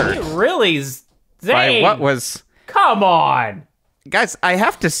scared. Really, Zane. By what was? Come on. Guys, I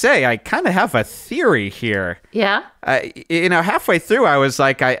have to say, I kind of have a theory here. Yeah? Halfway through, I was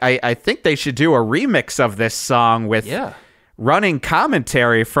like, I think they should do a remix of this song with running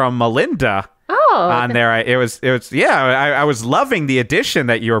commentary from Melinda on there. I was loving the addition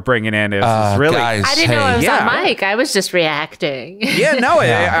that you were bringing in. It was really. Guys, I didn't know it was on mic. I was just reacting. Yeah, no,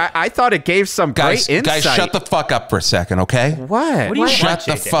 I thought it gave some great insight. Guys, shut the fuck up for a second, okay? What? Shut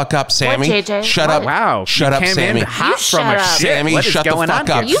the fuck up, Sammy. What, JJ? Shut up. Wow. Shut up, Sammy. Hot You from shut a up. shit. Sammy, What is shut the going fuck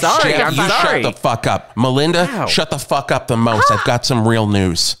on up. here? Sorry, Sammy, I'm you sorry. shut the fuck up. Melinda, Wow. shut the fuck up the most. I've got some real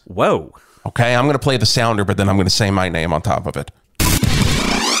news. Whoa. Okay, I'm going to play the sounder, but then I'm going to say my name on top of it.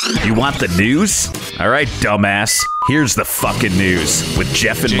 You want the news? All right, dumbass. Here's the fucking news with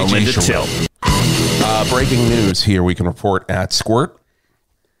Jeff and JJ Melinda Cherone. Till. Breaking news here. We can report at Squirt.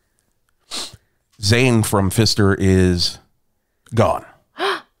 Zane from Fister is gone.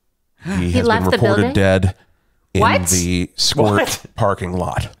 He has left been the reported building? dead in What? the Squirt parking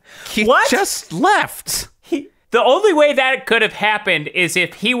lot. He What? just left. The only way that could have happened is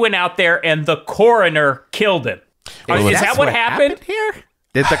if he went out there and the coroner killed him. Is That's that what happened? here?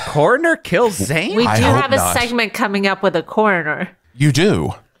 Did the coroner kill Zane? We do I hope have a not. segment coming up with a coroner. You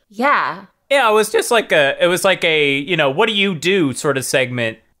do? Yeah. Yeah, it was just like a what do you do sort of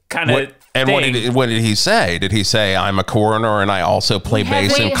segment kind of. And what did he say? Did he say, I'm a coroner and I also play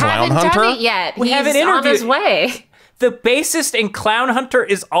bass We in Clown haven't Hunter? done it yet. We He's haven't on his interviewed- way. The bassist in Clown Hunter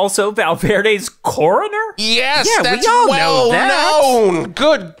is also Val Verde's coroner? Yes, Yeah, that's we all well know that. known.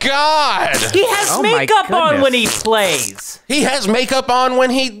 Good God. He has Oh my makeup on goodness. when he plays. He has makeup on when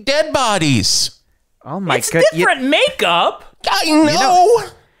he dead bodies. Oh my It's god! different makeup. I know.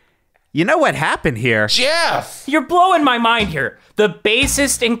 You know what happened here? Jeff. You're blowing my mind here. The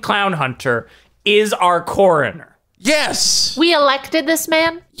bassist in Clown Hunter is our coroner. Yes. We elected this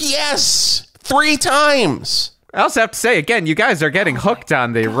man? Yes. 3 times. I also have to say again, you guys are getting hooked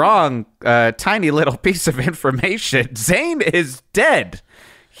on the wrong tiny little piece of information. Zane is dead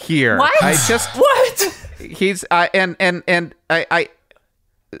here. What? What? He's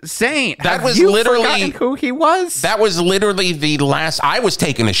Zane. That have was you literally- forgotten who he was. That was literally the last. I was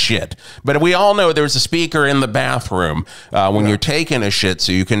taking a shit, but we all know there's a speaker in the bathroom when you're taking a shit,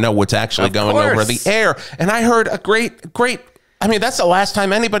 so you can know what's actually going over the air. And I heard a great. I mean, that's the last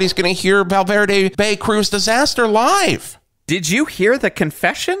time anybody's going to hear Val Verde Bay Crew's disaster live. Did you hear the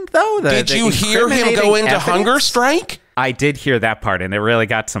confession though? Did you hear him go into hunger strike? I did hear that part, and it really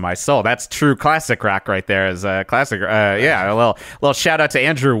got to my soul. That's true classic rock right there. Is classic. A little shout out to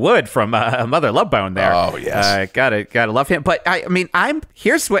Andrew Wood from Mother Love Bone there. Oh yes, gotta love him. But I mean, I'm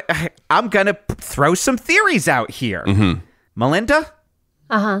gonna throw some theories out here. Melinda,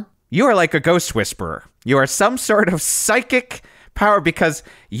 you are like a ghost whisperer. You are some sort of psychic power because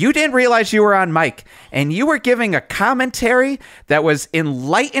you didn't realize you were on mic and you were giving a commentary that was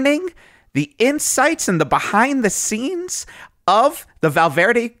enlightening the insights and the behind the scenes of the Val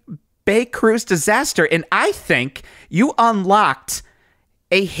Verde Bay Crew's disaster. And I think you unlocked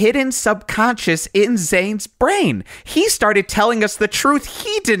a hidden subconscious in Zane's brain. He started telling us the truth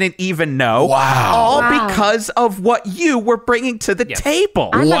he didn't even know. Wow. All because of what you were bringing to the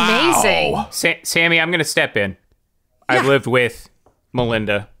table. I'm amazing. Sammy, I'm going to step in. I've lived with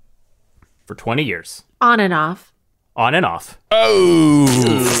Melinda for 20 years. On and off. On and off.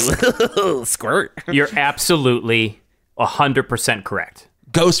 Oh, Squirt. You're absolutely 100% correct.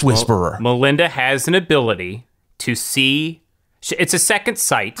 ghost whisperer. Melinda has an ability to see. It's a second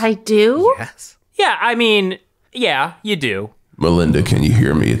sight. I do? Yes. Yeah, I mean, yeah, you do. Melinda, can you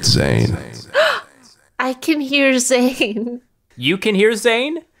hear me? It's Zane. I can hear Zane. You can hear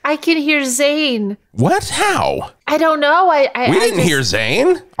Zane? I can hear Zane. What? How? I don't know. We didn't hear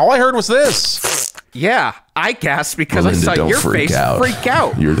Zane. All I heard was this. Yeah, I gasped because Melinda, I saw don't your freak face out. freak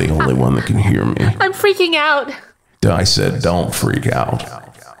out. You're the only one that can hear me. I'm freaking out. I said, don't freak out.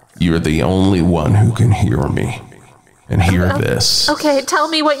 You're the only one who can hear me. And hear this. Okay, tell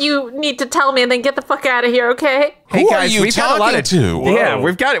me what you need to tell me and then get the fuck out of here, okay? Hey Who guys, are you we've got a lot talking of, to? Yeah, Whoa.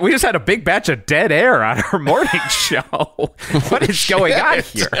 we've got it. We just had a big batch of dead air on our morning show. What is going on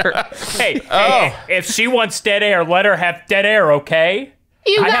here? Hey, if she wants dead air, let her have dead air, okay?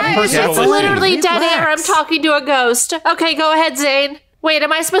 You I have guys, personal it's listening. literally dead air. I'm Relax. talking to a ghost. Okay, go ahead, Zane. Wait,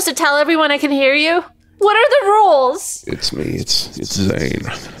 am I supposed to tell everyone I can hear you? What are the rules? It's me. It's Zane.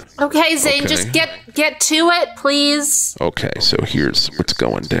 Okay, Zane, just get to it, please. Okay, so here's what's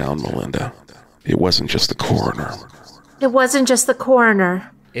going down, Melinda. It wasn't just the coroner. It wasn't just the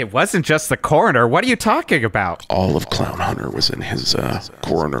coroner. It wasn't just the coroner. What are you talking about? All of Clown Hunter was in his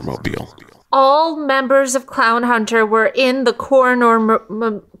coroner mobile. All members of Clown Hunter were in the coroner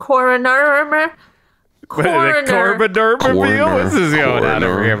mobile. This is going out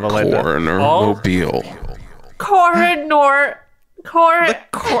over here, Melinda. Coroner mobile.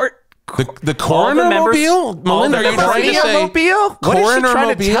 The coroner mobile? Melinda, are you trying to say mobile? What is she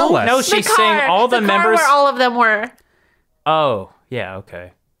trying to tell us? No, she's saying all the members. Where all of them were. Oh, yeah,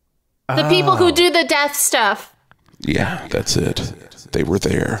 okay. The people who do the death stuff. Yeah, that's it. They were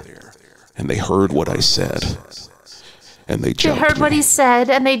there. And they heard what I said. And they jumped They heard what he said,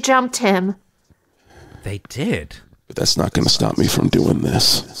 and they jumped him. They did. But that's not going to stop me from doing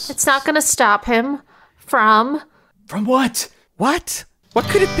this. It's not going to stop him from... From what? What? What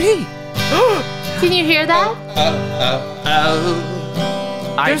could it be? Can you hear that?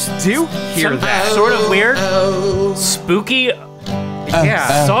 I do hear that. Sort of weird, spooky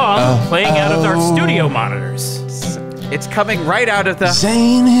song playing out of our studio monitors. It's coming right out of the...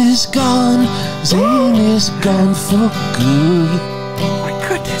 Zane is gone. Zane is gone for good. My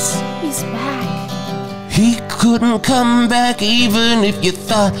goodness. He's back. He couldn't come back even if you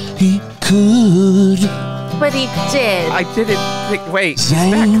thought he could. But he did. I didn't think... Wait, he's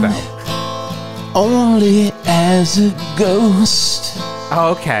Zane, back, though. only as a ghost. Oh,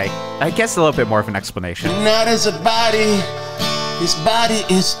 okay. I guess a little bit more of an explanation. Not as a body. His body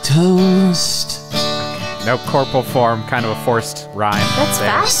is toast. No corporal form, kind of a forced rhyme. That's there.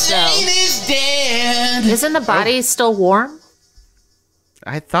 fast, though. Zane is dead. Isn't the body still warm?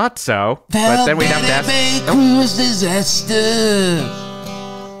 I thought so, but then we'd have to ask... Cruise disaster.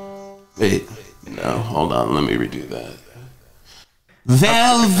 Wait, no, hold on, let me redo that.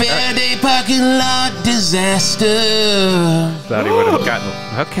 Val Verde parking lot disaster. Thought he would have gotten...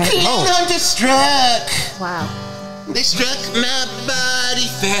 Okay. Clown Hunter struck. Wow. They struck my body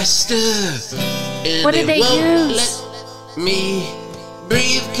faster. And What did they won't use? let me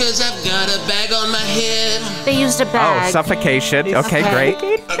breathe because I've got a bag on my head. They used a Oh, bag. suffocation. Okay, great.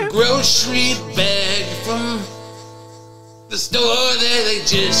 A grocery bag from the store that they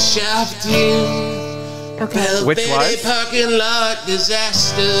just shopped in. Okay. Val Which Verde was? parking lot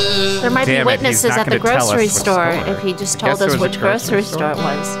disaster. There might Damn be it, he's witnesses not at the gonna tell us grocery which store store. if he just Guess told it us was a which grocery grocery store it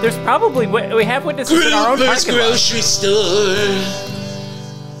was. There's probably... We have witnesses in our own Gruber's parking lot. grocery store.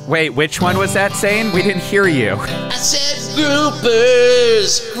 Wait, which one was that saying? We didn't hear you. I said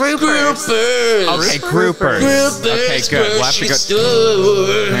groupers. Groupers. Okay, groupers. Okay, good. We'll have to go... Store.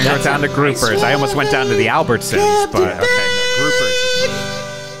 We're gonna go down to groupers. I almost went down to the Albertsons, but okay, no, groupers.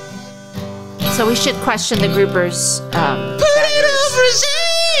 So we should question the groupers, Put it over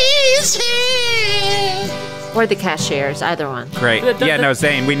Zane's head. or the cashiers, either one. Great. Yeah, no,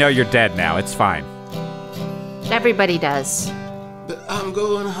 Zane, we know you're dead now. It's fine. Everybody does. But I'm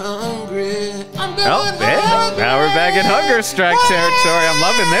going hungry. I'm going Oh, hungry. now we're back in hunger strike territory. I'm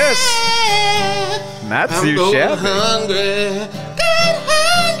loving this. Not I'm too going shabby. hungry. Got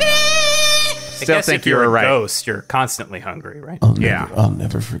hungry. I Still guess think if you're you were a right. ghost, you're constantly hungry, right? Yeah. I'll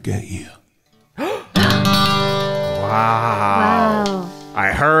never forget you. Wow.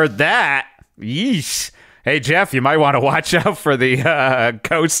 I heard that. Yeesh. Hey, Jeff, you might want to watch out for the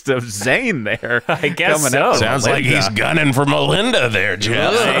ghost of Zane there. I guess coming so. up. Sounds like he's gunning for Melinda there,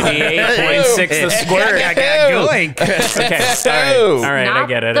 Jeff. 98.6 The Squirt. I got going. Okay, all right, Not I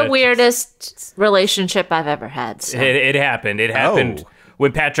get it. the weirdest relationship I've ever had. So. It happened. It happened Oh.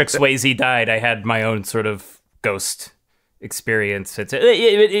 when Patrick Swayze died. I had my own sort of ghost experience. Anyway,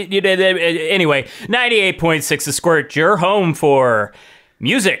 98.6 The Squirt, your home for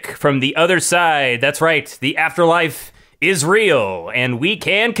music from the other side. That's right. The afterlife is real, and we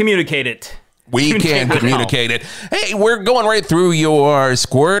can communicate it. We can communicate it. Hey, we're going right through your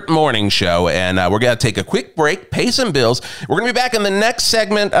Squirt Morning Show, and we're going to take a quick break, pay some bills. We're going to be back in the next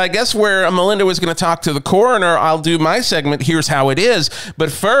segment, I guess, where Melinda was going to talk to the coroner. I'll do my segment, Here's How It Is.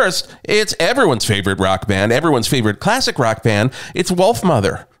 But first, it's everyone's favorite rock band, everyone's favorite classic rock band. It's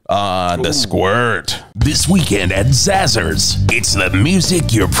Wolfmother on The Squirt. This weekend at Zazzers, it's the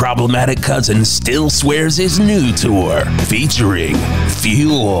music your problematic cousin still swears is new to her, featuring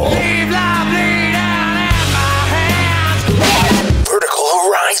Fuel. Vertical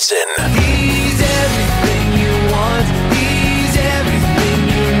Horizon.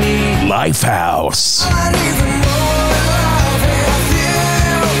 Lifehouse.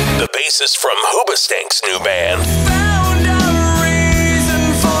 The bassist from Hoobastank's new band.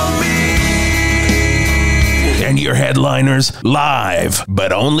 And your their headliners live,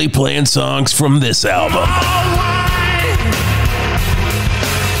 but only playing songs from this album.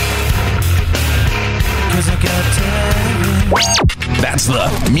 That's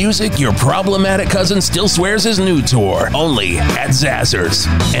the Music Your Problematic Cousin Still Swears Is New tour, only at Zazzers,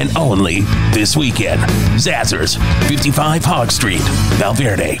 and only this weekend. Zazzers, 55 Hog Street, Val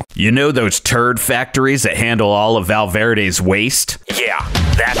Verde. You know those turd factories that handle all of Val Verde's waste? Yeah,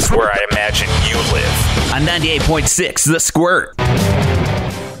 that's where I imagine you live. On 98.6 The Squirt.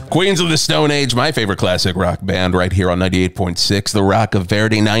 Queens of the Stone Age, my favorite classic rock band, right here on 98.6 The Rock of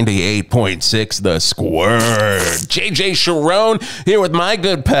Verde, 98.6 The Squirt. JJ Cherone here with my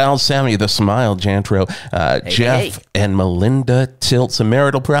good pal Sammy the Smile, Jantro, Jeff, and Melinda. Tilt some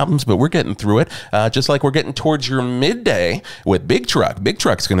marital problems, but we're getting through it. Just like we're getting towards your midday with Big Truck. Big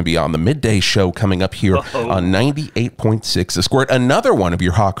Truck's going to be on the midday show coming up here on 98.6 The Squirt. Another one of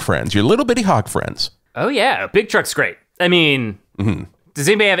your hawk friends, your little bitty hawk friends. Oh, yeah. Big Truck's great. I mean... Does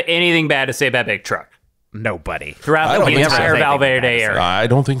anybody have anything bad to say about Big Truck? Nobody. Throughout the entire Val Verde era. I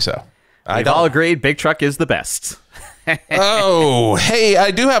don't think so. We've all agreed Big Truck is the best. Oh, hey,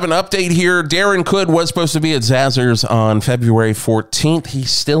 I do have an update here. Darren Cood was supposed to be at Zazzers on February 14th.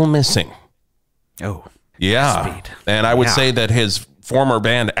 He's still missing. Oh. Yeah. Speed. And I would say that his former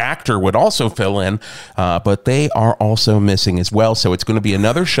band Actor would also fill in, but they are also missing as well. So it's going to be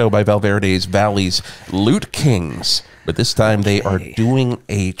another show by Val Verde's Valley's Loot Kings. But this time they are doing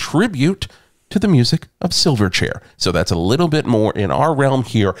a tribute to the music of Silverchair. So that's a little bit more in our realm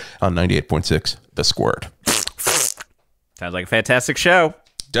here on 98.6 The Squirt. Sounds like a fantastic show.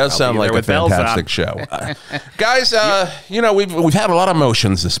 Does sound like a fantastic show. Guys, you know, we've had a lot of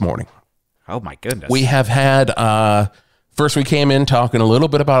emotions this morning. Oh, my goodness. We have had... First, we came in talking a little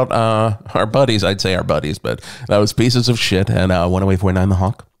bit about our buddies. I'd say our buddies, but that was Pieces of Shit and 108.9 The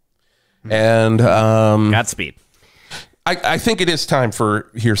Hawk. And... Godspeed. I think it is time for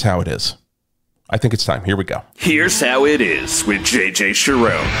Here's How It Is. I think it's time. Here we go. Here's How It Is with JJ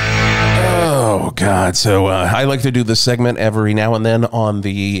Cherone. Oh, God. So I like to do this segment every now and then on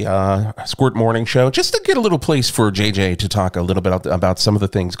the Squirt Morning Show, just to get a little place for JJ to talk a little bit about some of the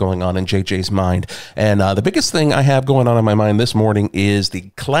things going on in JJ's mind. And the biggest thing I have going on in my mind this morning is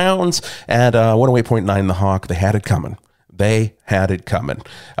the clowns at 108.9 The Hawk. They had it coming. They had it coming.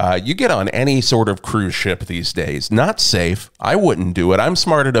 You get on any sort of cruise ship these days. Not safe. I wouldn't do it. I'm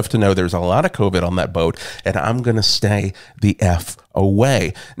smart enough to know there's a lot of COVID on that boat, and I'm going to stay the F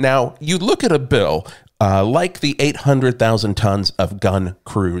away. Now, you look at a bill like the 800,000 tons of gun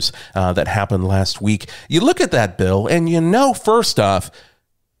cruise that happened last week. You look at that bill, and you know, first off,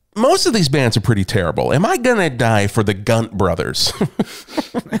 most of these bands are pretty terrible. Am I going to die for the Gunt Brothers?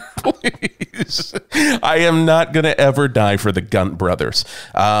 Please. I am not going to ever die for the Gunt Brothers.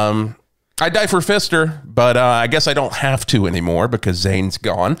 I die for Fister, but I guess I don't have to anymore because Zane's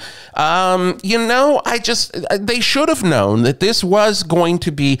gone. You know, they should have known that this was going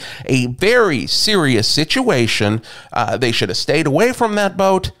to be a very serious situation. They should have stayed away from that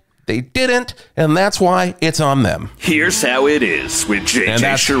boat. They didn't, and that's why it's on them. Here's How It Is with JJ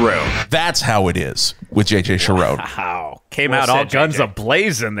Cherone. That's how it is with JJ Cherone. Wow. Came out all guns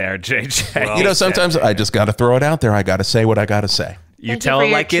a-blazing there, JJ. Well, you know, sometimes I just got to throw it out there. I got to say what I got to say. You tell it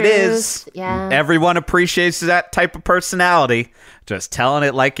like it is. Yeah. Everyone appreciates that type of personality. Just telling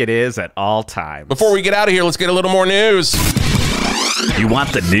it like it is at all times. Before we get out of here, let's get a little more news. You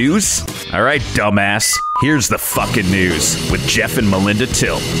want the news? All right, dumbass. Here's the fucking news with Jeff and Melinda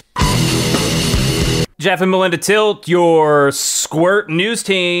Tilt. Jeff and Melinda Tilt, your Squirt news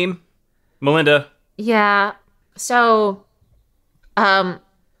team. Melinda. Yeah. So,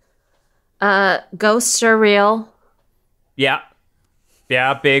 ghosts are real. Yeah.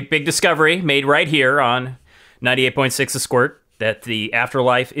 Yeah, big discovery made right here on 98.6 The Squirt that the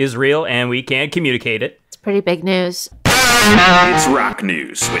afterlife is real and we can communicate it. It's pretty big news. It's rock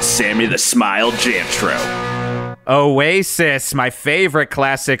news with Sammy the Smile Jantro. Oasis, my favorite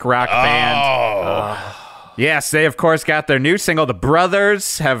classic rock band. Yes, they of course got their new single. The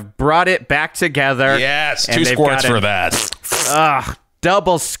brothers have brought it back together. Yes, 2 squirts for that.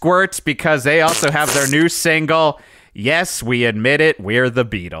 Double squirts because they also have their new single. Yes, we admit it. We're the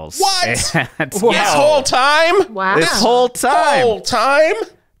Beatles. What? This whole time? Wow. This whole time?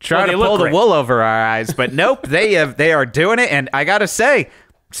 Trying to pull the wool over our eyes, but nope, they are doing it, and I gotta say,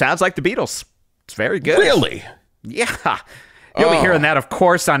 sounds like the Beatles. It's very good. Really? Yeah. You'll be hearing that, of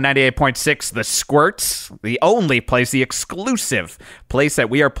course, on 98.6 The Squirt, the only place, the exclusive place that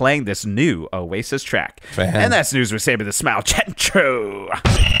we are playing this new Oasis track. And that's news with Sammy the Smile Jantro.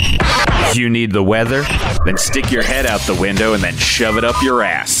 You need the weather? Then stick your head out the window and then shove it up your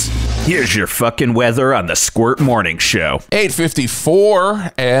ass. Here's your fucking weather on the Squirt Morning Show.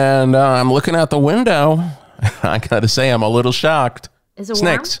 8:54, and I'm looking out the window. I gotta say, I'm a little shocked. Is it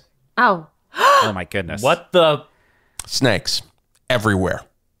Snakes. warm? Oh my goodness. What the? Snakes everywhere.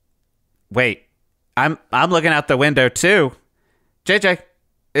 Wait, I'm looking out the window too. JJ,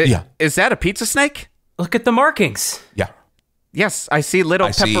 Yeah. Is that a pizza snake? Look at the markings. Yeah. Yes, I see little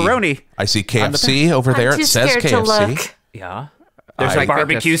pepperoni. I see KFC over there. I'm too It says scared to KFC. look. Yeah. There's My a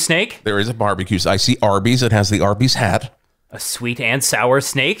barbecue goodness. snake, There is a barbecue. I see Arby's. It has the Arby's hat. a sweet and sour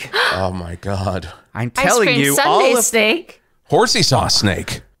snake. Oh my God. I'm Ice telling cream you, sundae snake. Horsey sauce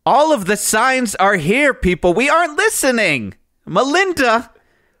snake. all of the signs are here, people. We aren't listening. Melinda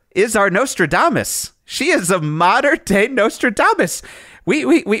is our Nostradamus. She is a modern day Nostradamus.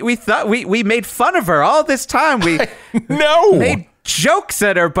 We thought we made fun of her all this time. We made jokes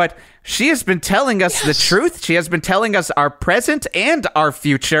at her, but she has been telling us the truth. She has been telling us our present and our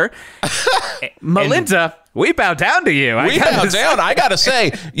future. Melinda, we bow down to you. We bow down. I got to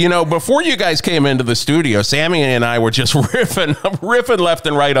say, before you guys came into the studio, Sammy and I were just riffing left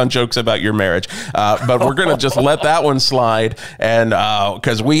and right on jokes about your marriage. But we're going to just let that one slide. And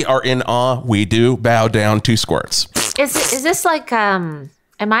because we are in awe, we do bow down to squirts. Is this like, am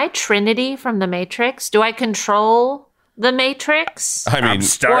I Trinity from The Matrix? Do I control the Matrix? I mean,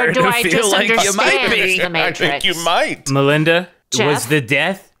 Or do I just understand the I Matrix? think you might. Melinda, Jeff? was the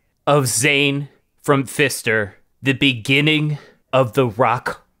death of Zane from Fister the beginning of the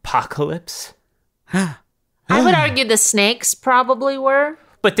rock apocalypse? I would argue the snakes probably were.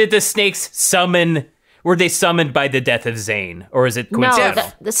 But did the snakes were they summoned by the death of Zane? Or is it No,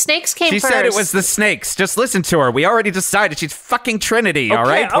 coincidental? the snakes came She first. said it was the snakes. Just listen to her. We already decided she's fucking Trinity, all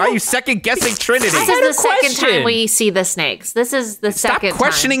right? Why are you second guessing Trinity? This is the second time we see the snakes. This is the Stop second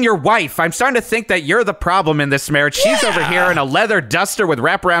questioning time. your wife. I'm starting to think that you're the problem in this marriage. She's over here in a leather duster with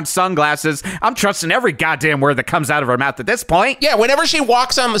wraparound sunglasses. I'm trusting every goddamn word that comes out of her mouth at this point. Yeah, whenever she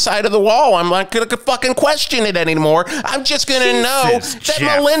walks on the side of the wall, I'm not going to fucking question it anymore. I'm just going to know that Jeff.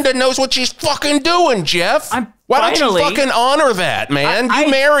 Melinda knows what she's fucking doing, Jeff. Why don't you fucking honor that, man? You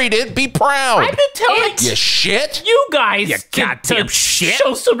married it. Be proud. I've been telling you shit. you guys You goddamn to shit.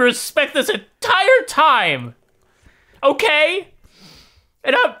 show some respect this entire time. Okay?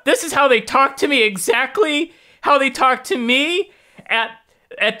 And this is how they talk to me, exactly how they talk to me at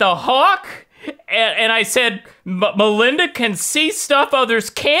the Hawk. And I said, Melinda can see stuff others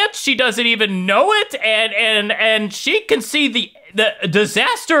can't. She doesn't even know it. And she can see the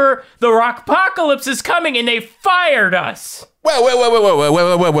disaster, the rock apocalypse is coming, and they fired us. The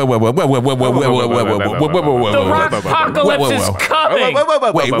rock apocalypse is coming.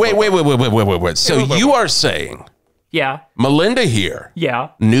 Wait. So you are saying Yeah. Melinda here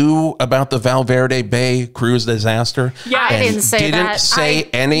knew about the Val Verde Bay cruise disaster? Yeah, I didn't say didn't that. say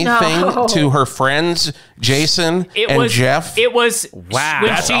anything to her friends, Jason and Jeff? It was wow.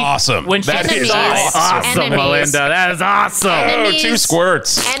 That's awesome. When that she is saw awesome, Melinda. That is awesome. Enemies, 2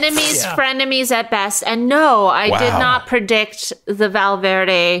 squirts. Enemies, frenemies at best. And no, I did not predict the Val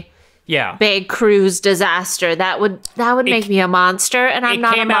Verde Bay cruise disaster. That would make me a monster, and I'm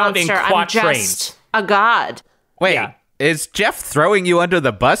not a monster. I'm just a god. Wait, is Jeff throwing you under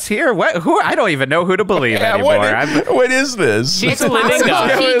the bus here? Who? I don't even know who to believe anymore. What is this? It's possible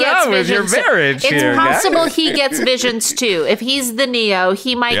he gets with your visions. marriage It's here, possible he gets visions too. If he's the Neo,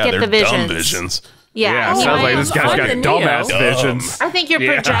 he might get the visions. Dumb visions. Yeah, he sounds might. like this guy's got dumbass visions. I think you're Hit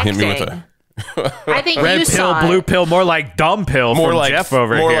me with projecting. I think Red you pill, saw blue it. pill, more like dumb pill more from like Jeff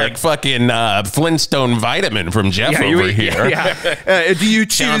over more here. like fucking Flintstone vitamin from Jeff over here. Do you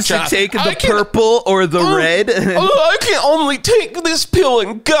choose to take the I can- purple or the red? I can only take this pill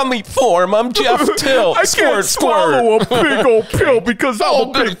in gummy form. I'm Jeff Till. I can't swallow a big old pill because I'm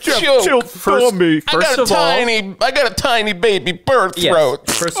a big Jeff Till dummy. I got a tiny baby birth throat.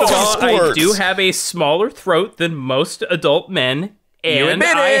 First of all, I do have a smaller throat than most adult men. And You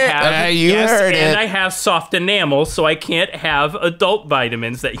admit I it. have, You heard it. I have soft enamel, so I can't have adult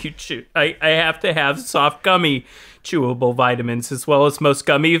vitamins that you chew. I have to have soft gummy chewable vitamins as well as most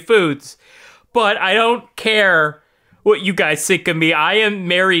gummy foods. But I don't care what you guys think of me. I am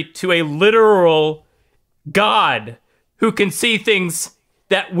married to a literal God who can see things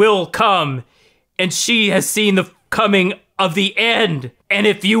that will come, and she has seen the coming of the end. And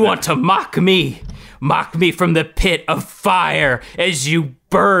if you want to mock me from the pit of fire as you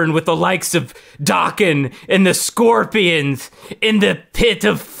burn with the likes of Dakin and the scorpions in the pit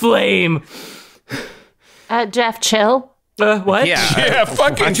of flame. Jeff, chill. What? Yeah,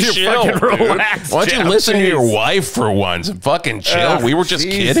 fucking chill, fucking relax, Why don't you Jeff? listen to your wife for once and fucking chill? We were just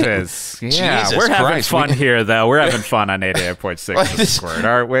kidding. Yeah, Jesus we're having Christ. fun here, though. We're having fun on 88.6 The Squirt,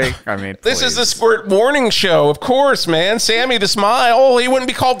 aren't we? I mean, This is the Squirt Morning Show, of course, man. Sammy the Smile. He wouldn't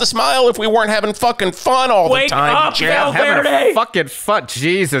be called the Smile if we weren't having fucking fun all the Wake time. up, Val having Verde. a fucking fun.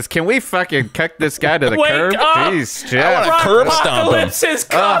 Jesus, can we fucking kick this guy to the Wake curb? up. Jeez, I Jeff. want to curb stomp him. Apocalypse is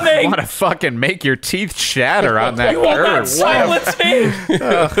I coming. want to fucking make your teeth shatter on that You will curb. not silence me.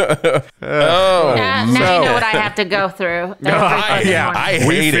 Now you know what I have to go through. I hate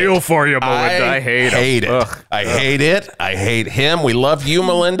We it. feel for you, Melinda. I hate it. Ugh. I hate it. I hate him. We love you,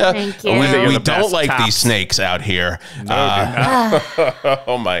 Melinda. Thank you. Melinda, you're We the don't best. like Tops. these snakes out here.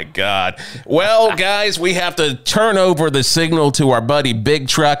 Oh my God. Well, guys, we have to turn over the signal to our buddy Big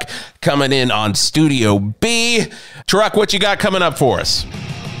Truck coming in on Studio B. Truck, what you got coming up for us?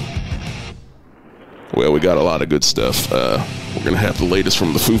 Well, we got a lot of good stuff. We're going to have the latest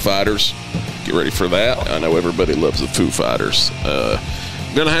from the Foo Fighters. Get ready for that. I know everybody loves the Foo Fighters.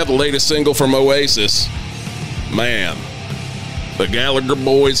 Going to have the latest single from Oasis. Man, the Gallagher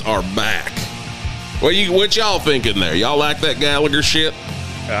boys are back. What y'all thinking there? Y'all like that Gallagher shit?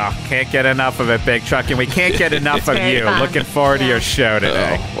 Oh, can't get enough of it, Big Truck, and we can't get enough of very you. fun. Looking forward to your show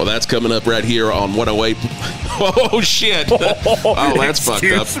today. Well, that's coming up right here on 108. Oh, shit. Oh, that's fucked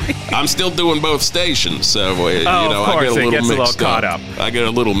up. I'm still doing both stations, so, of I course, get a it little gets a little mixed caught up. up. I get a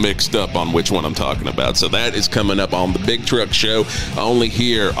little mixed up on which one I'm talking about. So that is coming up on the Big Truck Show, only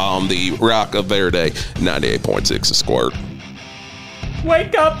here on the Rock of Verde, 98.6 The Squirt.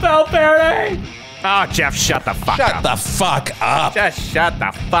 Wake up, Val Verde. Oh, Jeff, shut the fuck Shut up. the fuck up. Just shut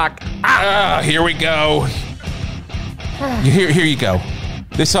the fuck up. Here we go. Here you go.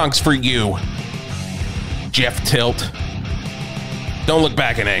 This song's for you, Jeff Tilt. Don't look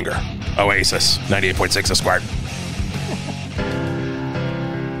back in anger. Oasis, 98.6 The Squirt.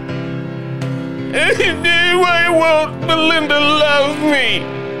 I want Melinda to love me.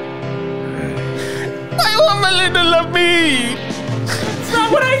 I want Melinda to love me. That's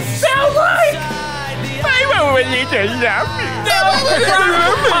not what I sound like. I want Melinda to love me.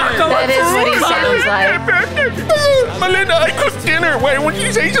 That is what he sounds like. Melinda, I cooked dinner. Why won't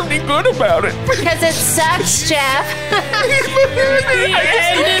you say something good about it? Because it sucks, Jeff. The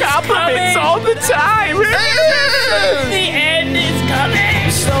end is Compliments coming. all the time. The end is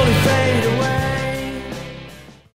coming. Slowly fade